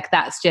happen. Like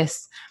that's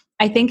just,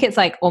 I think it's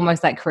like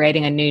almost like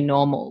creating a new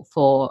normal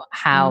for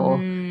how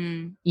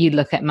you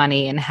look at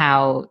money and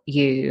how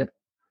you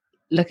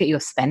look at your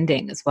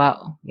spending as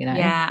well,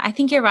 Yeah, I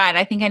think you're right.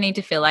 I think I need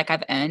to feel like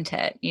I've earned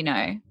it,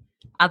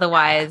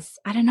 Otherwise,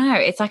 I don't know.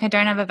 It's like I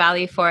don't have a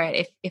value for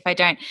it if I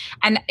don't.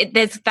 And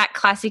there's that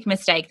classic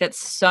mistake that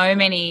so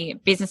many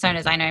business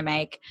owners I know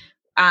make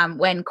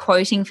when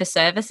quoting for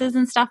services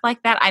and stuff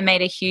like that. I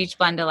made a huge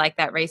blunder like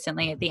that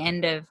recently at the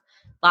end of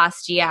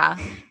last year.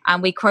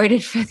 We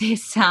quoted for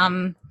this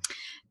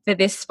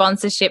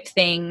sponsorship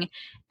thing.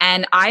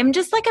 And I'm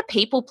just like a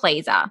people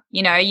pleaser,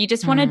 you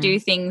just want to do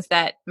things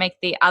that make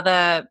the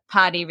other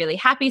party really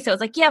happy. So it's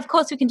like, yeah, of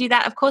course we can do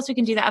that. Of course we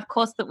can do that. Of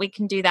course that we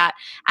can do that.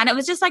 And it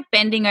was just like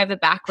bending over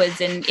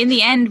backwards. And in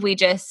the end, we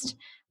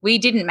we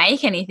didn't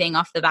make anything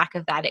off the back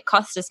of that. It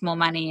cost us more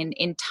money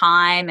in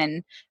time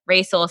and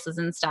resources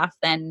and stuff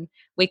than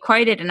we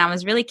quoted. And I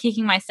was really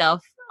kicking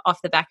myself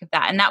off the back of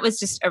that. And that was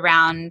just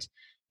around,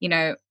 you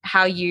know,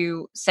 how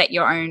you set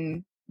your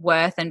own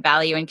worth and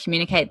value and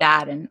communicate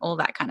that and all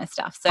that kind of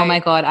stuff. So, oh my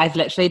God, I've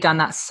literally done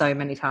that so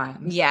many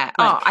times. Yeah.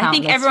 Like, I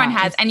think everyone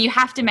times. has, and you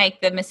have to make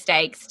the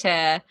mistakes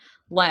to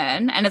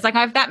learn. And it's like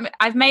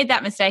I've made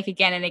that mistake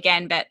again and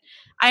again, but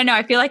I don't know,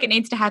 I feel like it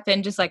needs to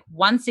happen just like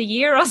once a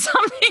year or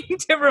something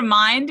to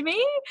remind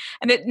me.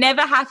 And it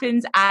never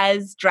happens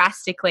as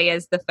drastically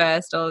as the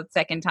first or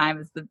second time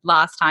as the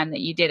last time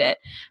that you did it.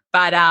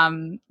 But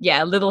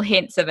yeah, little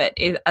hints of it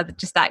is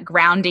just that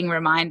grounding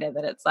reminder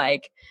that it's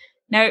like,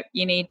 no,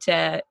 you need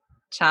to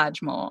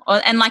charge more,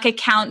 and like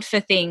account for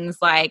things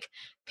like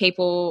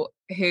people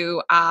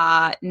who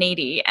are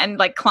needy and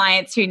like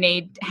clients who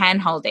need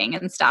hand holding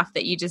and stuff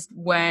that you just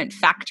weren't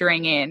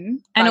factoring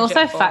in. And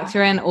also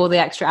factor in all the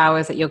extra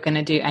hours that you're going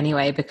to do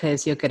anyway,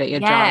 because you're good at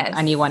your job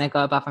and you want to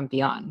go above and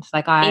beyond.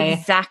 Like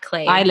I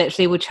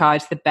literally will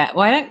charge the bet.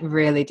 Well, I don't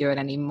really do it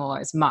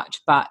anymore as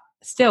much, but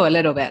still a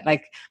little bit,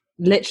 like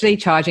literally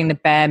charging the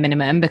bare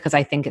minimum because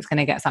I think it's going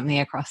to get something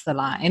across the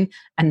line.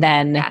 And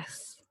then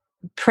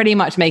pretty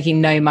much making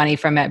no money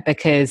from it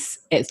because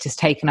it's just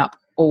taken up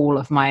all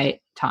of my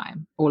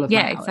time, all of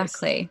my hours.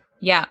 Exactly.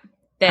 Yeah,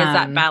 there's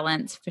that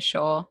balance for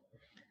sure.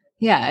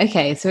 Yeah,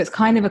 okay, so it's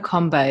kind of a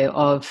combo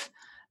of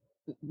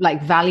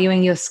like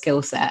valuing your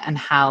skill set and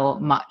how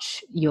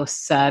much your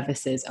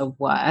services are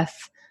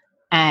worth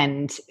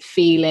and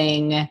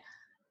feeling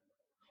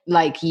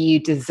like you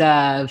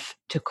deserve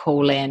to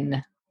call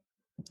in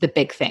the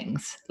big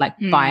things like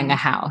buying a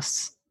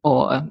house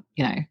or,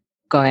 you know,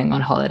 going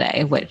on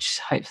holiday, which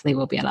hopefully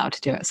we'll be allowed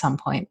to do at some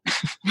point.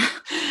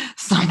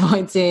 Some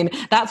point soon.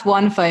 That's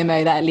one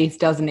FOMO that at least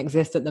doesn't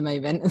exist at the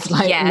moment. It's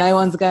like no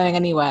one's going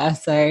anywhere.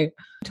 So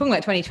talking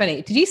about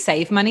 2020, did you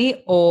save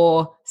money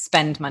or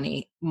spend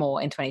money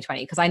more in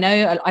 2020? Because I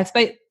know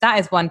that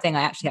is one thing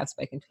I actually have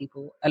spoken to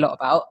people a lot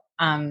about,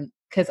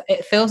 because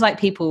it feels like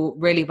people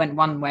really went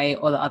one way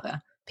or the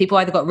other. People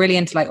either got really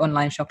into like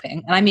online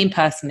shopping, and I mean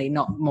personally,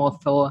 not more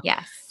for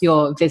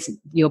your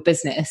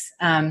business.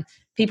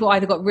 People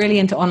either got really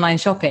into online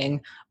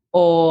shopping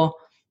or,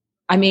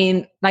 I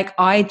mean, like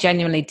I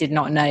genuinely did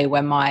not know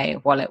where my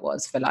wallet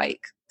was for like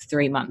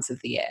 3 months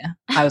of the year.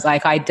 I was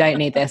like, I don't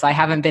need this. I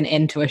haven't been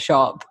into a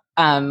shop.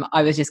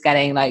 I was just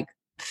getting like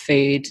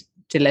food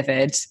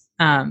delivered,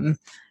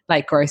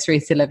 like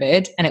groceries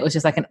delivered. And it was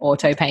just like an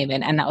auto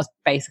payment. And that was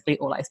basically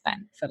all I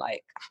spent for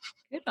like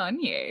good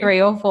on you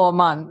 3 or 4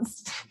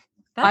 months.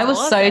 I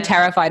was so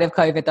terrified of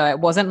COVID though. It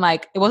wasn't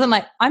like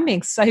I'm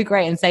being so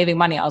great and saving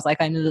money. I was like,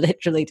 I'm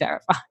literally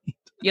terrified.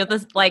 You're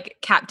the like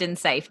Captain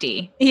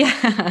Safety.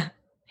 Yeah.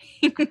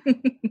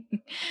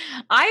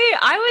 I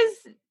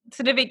was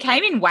sort of, it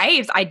came in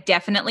waves. I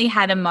definitely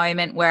had a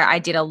moment where I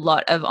did a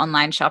lot of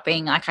online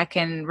shopping. Like I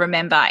can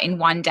remember in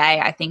one day,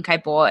 I think I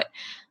bought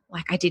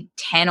I did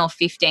 10 or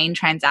 15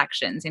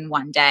 transactions in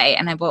one day,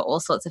 and I bought all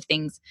sorts of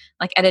things.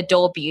 Like at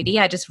Adore Beauty,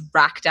 I just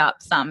racked up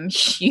some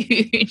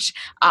huge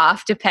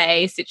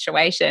afterpay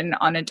situation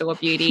on Adore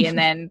Beauty. And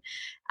then,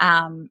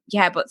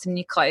 I bought some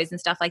new clothes and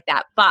stuff like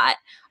that. But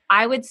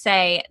I would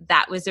say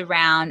that was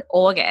around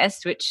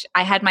August, which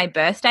I had my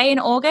birthday in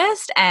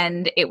August,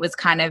 and it was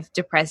kind of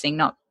depressing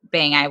not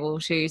being able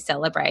to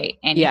celebrate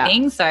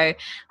anything. So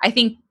I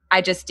think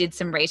I just did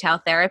some retail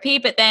therapy,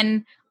 but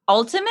then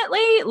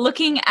ultimately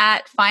looking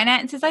at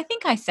finances, I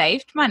think I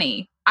saved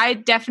money.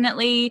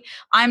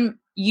 I'm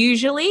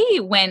usually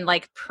when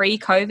like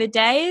pre-COVID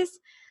days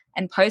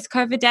and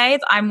post-COVID days,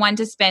 I'm one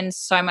to spend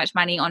so much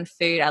money on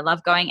food. I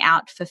love going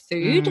out for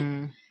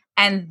food.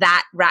 And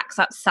that racks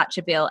up such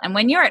a bill. And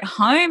when you're at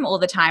home all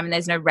the time and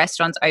there's no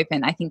restaurants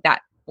open, I think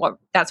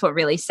that's what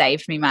really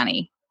saved me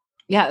money.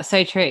 Yeah,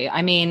 so true.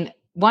 I mean,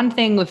 one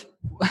thing I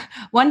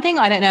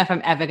don't know if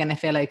I'm ever going to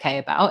feel okay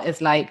about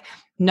is like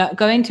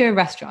going to a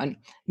restaurant,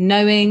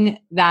 knowing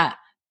that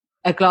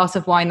a glass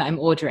of wine that I'm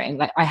ordering,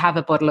 like I have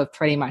a bottle of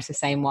pretty much the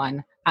same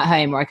one at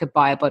home, or I could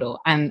buy a bottle,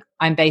 and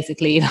I'm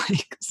basically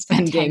like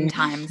spending 10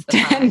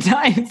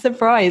 times the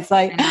price.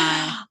 Like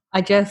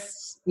I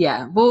just,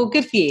 well,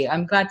 good for you.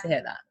 I'm glad to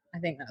hear that. I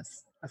think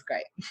that's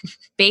great.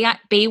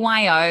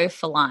 BYO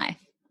for life,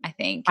 I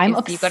think. I'm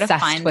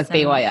obsessed with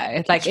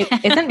BYO. Like it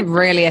isn't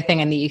really a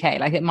thing in the UK.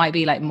 Like it might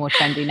be like more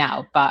trendy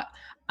now, but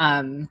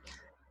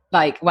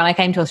like when I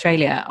came to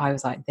Australia, I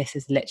was like, this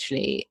is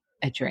literally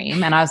a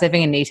dream. And I was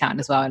living in Newtown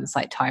as well, and it's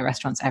like Thai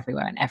restaurants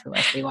everywhere, and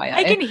everywhere's BYO.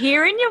 I can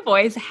hear in your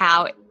voice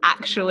how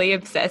actually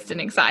obsessed and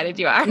excited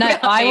you are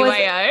about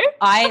BYO.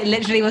 I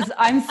literally was.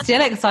 I'm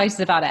still excited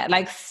about it.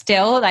 Like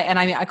still, like, and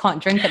I mean, I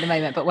can't drink at the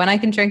moment, but when I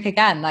can drink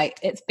again, like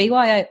it's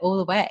BYO all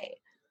the way.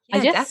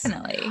 Yeah,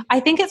 definitely.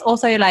 I think it's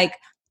also like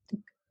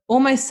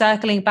almost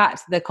circling back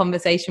to the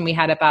conversation we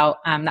had about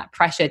that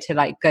pressure to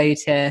like go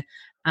to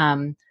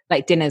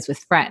like dinners with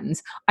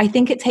friends. I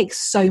think it takes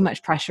so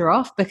much pressure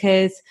off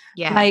because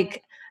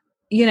like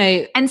you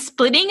know. And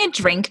splitting a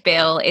drink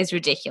bill is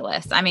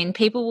ridiculous. I mean,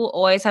 people will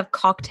always have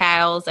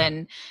cocktails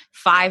and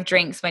 5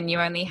 drinks when you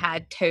only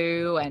had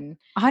 2. And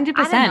 100%.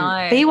 I don't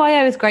know.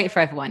 BYO is great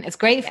for everyone. It's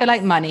great for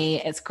like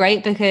money. It's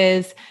great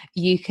because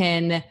you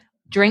can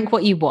drink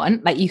what you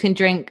want. Like you can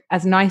drink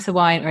as nice a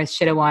wine or as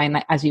shit a wine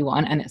like as you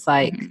want. And it's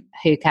like,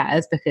 who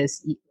cares?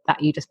 Because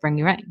you just bring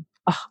your own.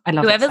 Oh, I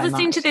love Whoever's it so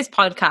listening much. to this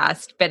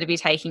podcast better be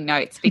taking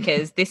notes,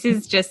 because this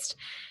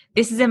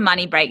is a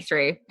money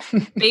breakthrough.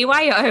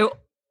 BYO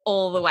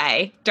all the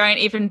way. Don't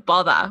even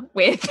bother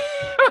with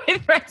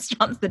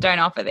restaurants that don't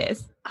offer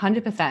this.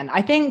 100%.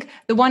 I think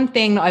the one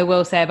thing that I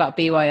will say about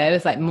BYO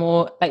is like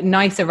more like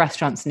nicer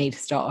restaurants need to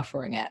start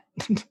offering it.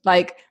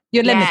 Like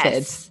you're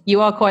limited.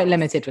 You are quite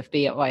limited with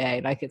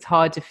BYO. Like it's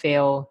hard to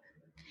feel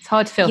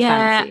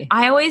fancy.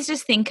 I always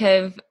just think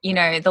of, you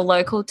know, the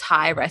local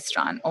Thai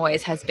restaurant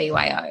always has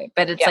BYO,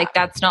 but it's like,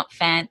 that's not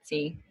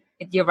fancy.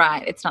 You're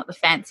right. It's not the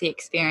fancy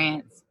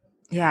experience.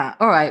 Yeah.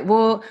 All right.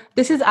 Well,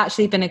 this has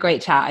actually been a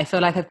great chat. I feel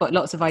like I've got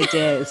lots of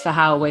ideas for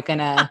how we're going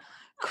to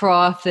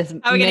craft this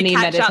mini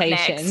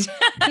meditation.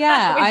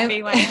 Yeah. I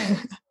think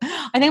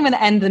I'm going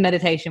to end the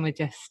meditation with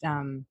just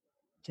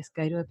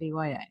go to a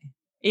BYO.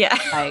 Yeah.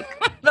 Like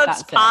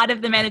that's part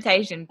of the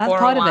meditation. That's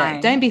part of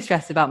it. Don't be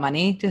stressed about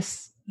money.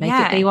 Just make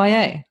it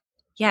BYO.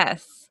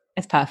 Yes.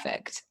 It's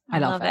perfect. I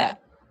love it.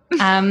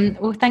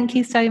 Well, thank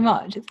you so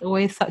much. It's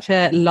always such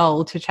a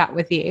lull to chat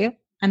with you.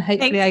 And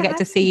hopefully I get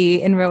to see you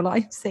in real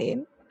life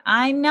soon.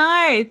 I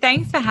know.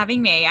 Thanks for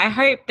having me. I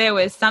hope there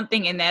was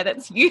something in there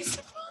that's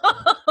useful.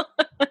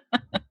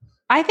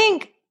 I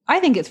think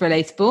it's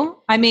relatable.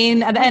 I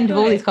mean, at the end of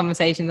all these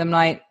conversations, I'm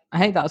like, I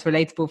hope that was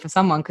relatable for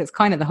someone, because it's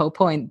kind of the whole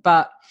point.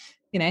 But,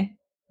 you know,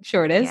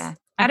 sure it is. Yeah.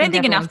 I don't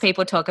think enough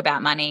people talk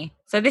about money.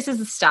 So this is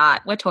the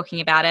start. We're talking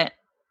about it.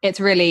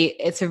 It's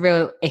a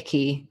real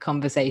icky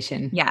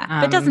conversation. Yeah,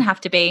 but it doesn't have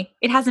to be.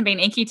 It hasn't been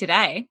icky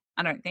today,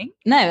 I don't think.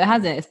 No, it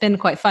hasn't. It's been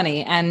quite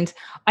funny. And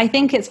I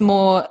think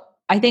more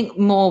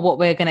what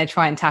we're going to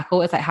try and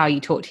tackle is like how you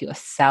talk to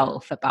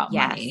yourself about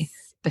money.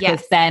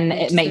 Because then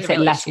it makes it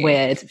less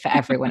weird for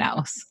everyone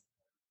else.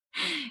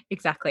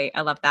 Exactly.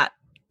 I love that.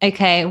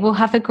 Okay, well,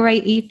 have a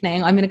great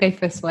evening. I'm going to go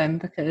for a swim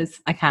because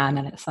I can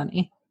and it's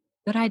sunny.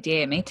 Good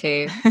idea. Me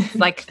too. It's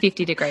like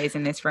 50 degrees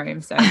in this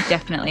room, so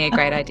definitely a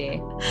great idea.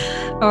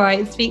 All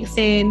right, speak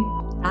soon.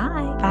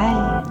 Bye.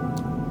 Bye.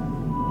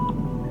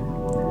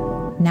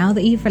 Now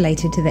that you've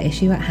related to the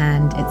issue at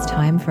hand, it's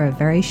time for a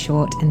very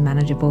short and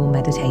manageable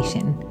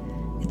meditation.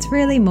 It's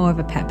really more of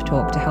a pep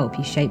talk to help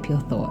you shape your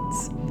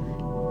thoughts.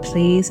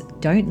 Please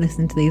don't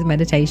listen to these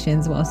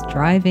meditations whilst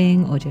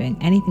driving or doing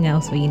anything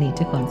else where you need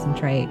to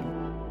concentrate.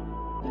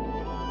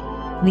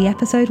 The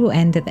episode will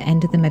end at the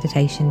end of the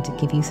meditation to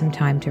give you some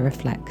time to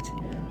reflect.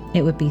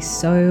 It would be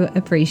so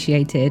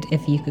appreciated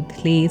if you could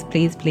please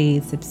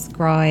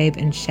subscribe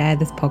and share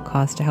this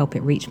podcast to help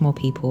it reach more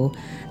people,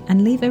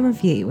 and leave a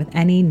review with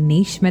any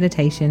niche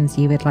meditations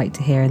you would like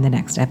to hear in the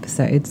next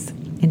episodes.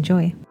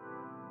 Enjoy.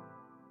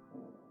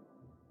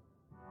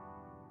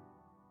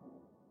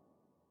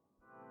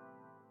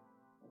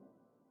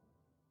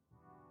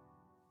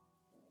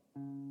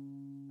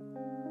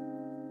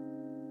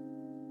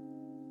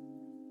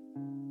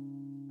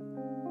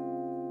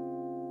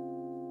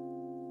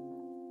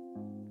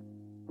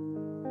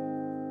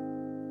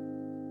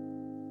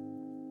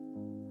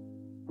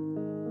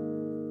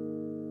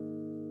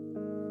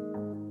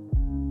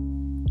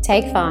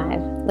 Take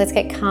 5. Let's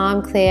get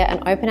calm, clear,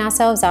 and open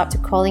ourselves up to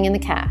calling in the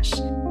cash.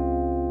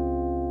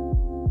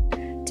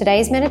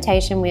 Today's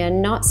meditation, we are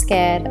not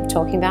scared of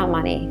talking about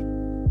money.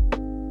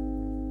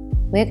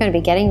 We're going to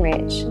be getting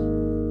rich.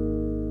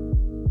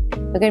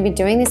 We're going to be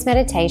doing this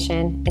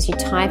meditation as you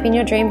type in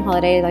your dream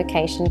holiday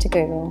location to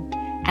Google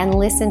and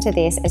listen to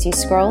this as you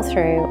scroll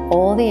through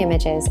all the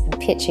images and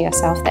picture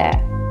yourself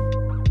there.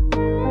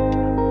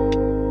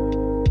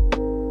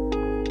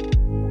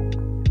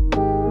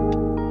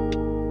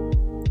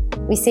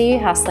 We see you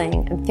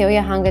hustling and feel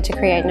your hunger to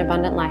create an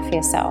abundant life for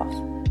yourself.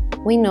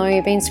 We know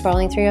you've been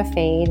scrolling through your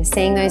feed,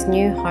 seeing those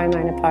new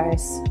homeowner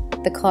posts,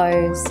 the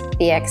clothes,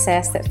 the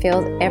excess that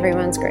fills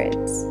everyone's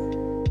grids.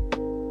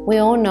 We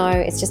all know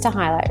it's just a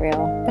highlight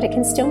reel, but it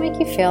can still make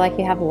you feel like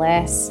you have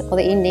less or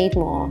that you need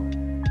more.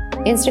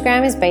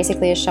 Instagram is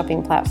basically a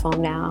shopping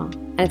platform now,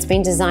 and it's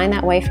been designed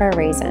that way for a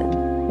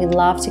reason. We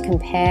love to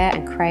compare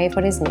and crave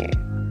what is new.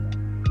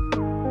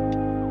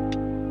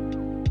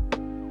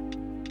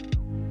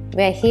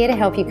 We are here to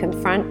help you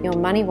confront your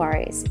money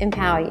worries,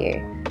 empower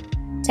you,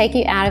 take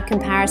you out of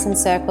comparison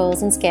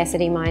circles and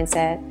scarcity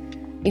mindset.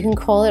 You can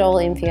call it all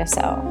in for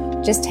yourself.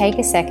 Just take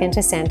a second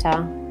to center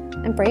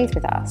and breathe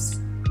with us.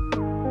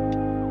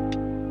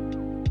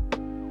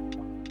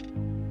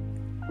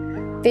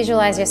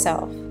 Visualize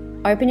yourself.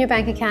 Open your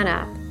bank account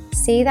app.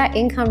 See that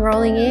income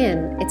rolling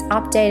in. It's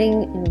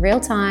updating in real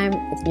time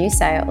with new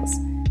sales.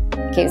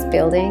 It keeps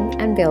building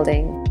and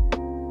building.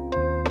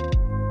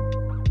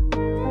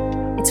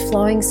 It's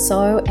flowing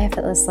so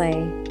effortlessly.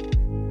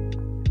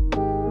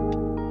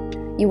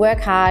 You work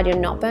hard, you're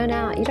not burnt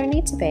out, you don't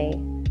need to be.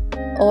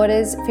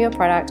 Orders for your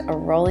product are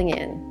rolling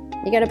in.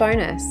 You get a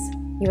bonus.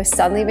 You are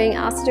suddenly being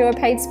asked to do a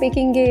paid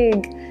speaking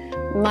gig.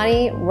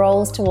 Money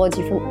rolls towards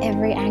you from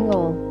every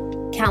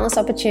angle. Countless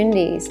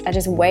opportunities are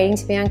just waiting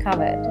to be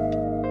uncovered.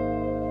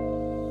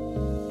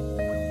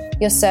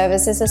 Your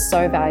services are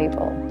so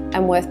valuable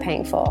and worth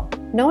paying for.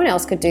 No one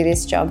else could do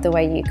this job the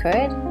way you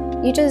could.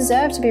 You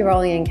deserve to be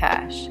rolling in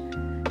cash.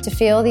 To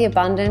feel the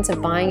abundance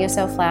of buying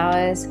yourself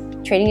flowers,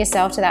 treating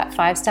yourself to that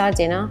 5-star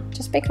dinner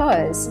just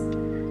because.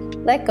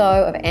 Let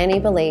go of any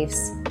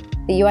beliefs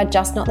that you are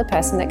just not the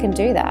person that can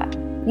do that.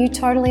 You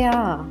totally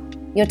are.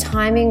 Your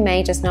timing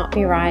may just not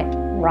be right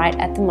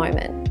at the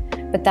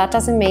moment, but that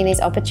doesn't mean these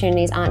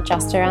opportunities aren't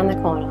just around the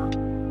corner.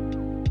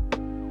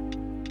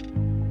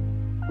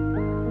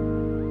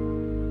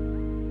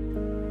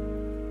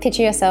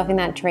 Picture yourself in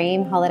that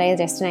dream holiday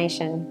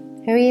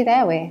destination. Who are you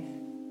there with?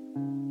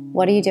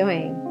 What are you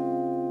doing?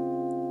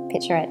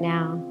 Picture it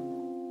now.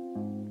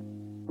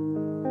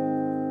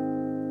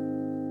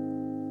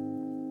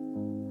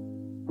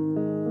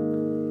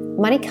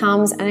 Money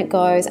comes and it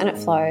goes and it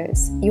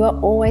flows. You are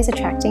always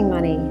attracting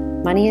money.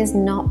 Money is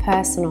not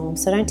personal,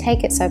 so don't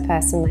take it so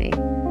personally.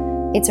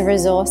 It's a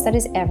resource that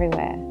is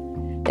everywhere.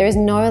 There is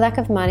no lack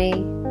of money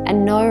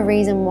and no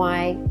reason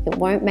why it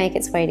won't make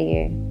its way to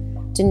you.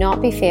 Do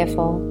not be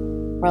fearful.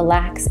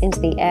 Relax into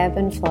the ebb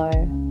and flow.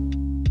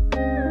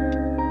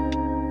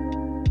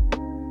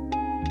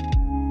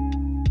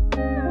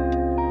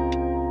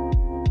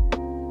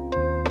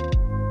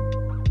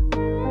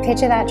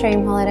 Picture that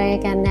dream holiday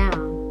again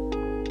now.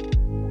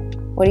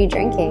 What are you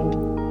drinking?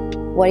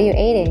 What are you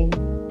eating?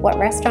 What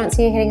restaurants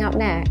are you hitting up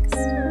next?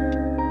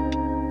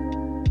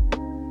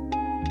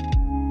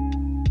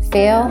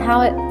 Feel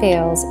how it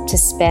feels to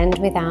spend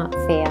without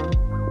fear.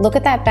 Look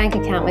at that bank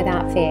account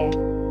without fear.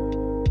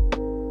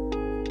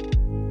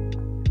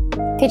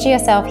 Picture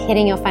yourself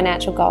hitting your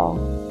financial goal.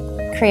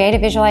 Create a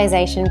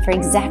visualization for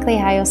exactly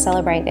how you'll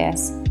celebrate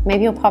this.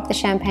 Maybe you'll pop the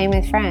champagne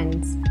with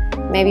friends.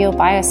 Maybe you'll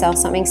buy yourself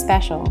something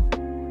special.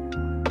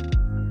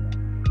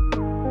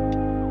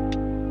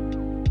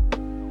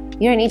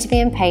 You don't need to be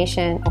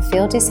impatient or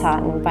feel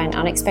disheartened by an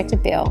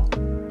unexpected bill.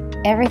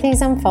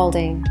 Everything's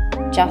unfolding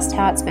just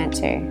how it's meant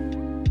to.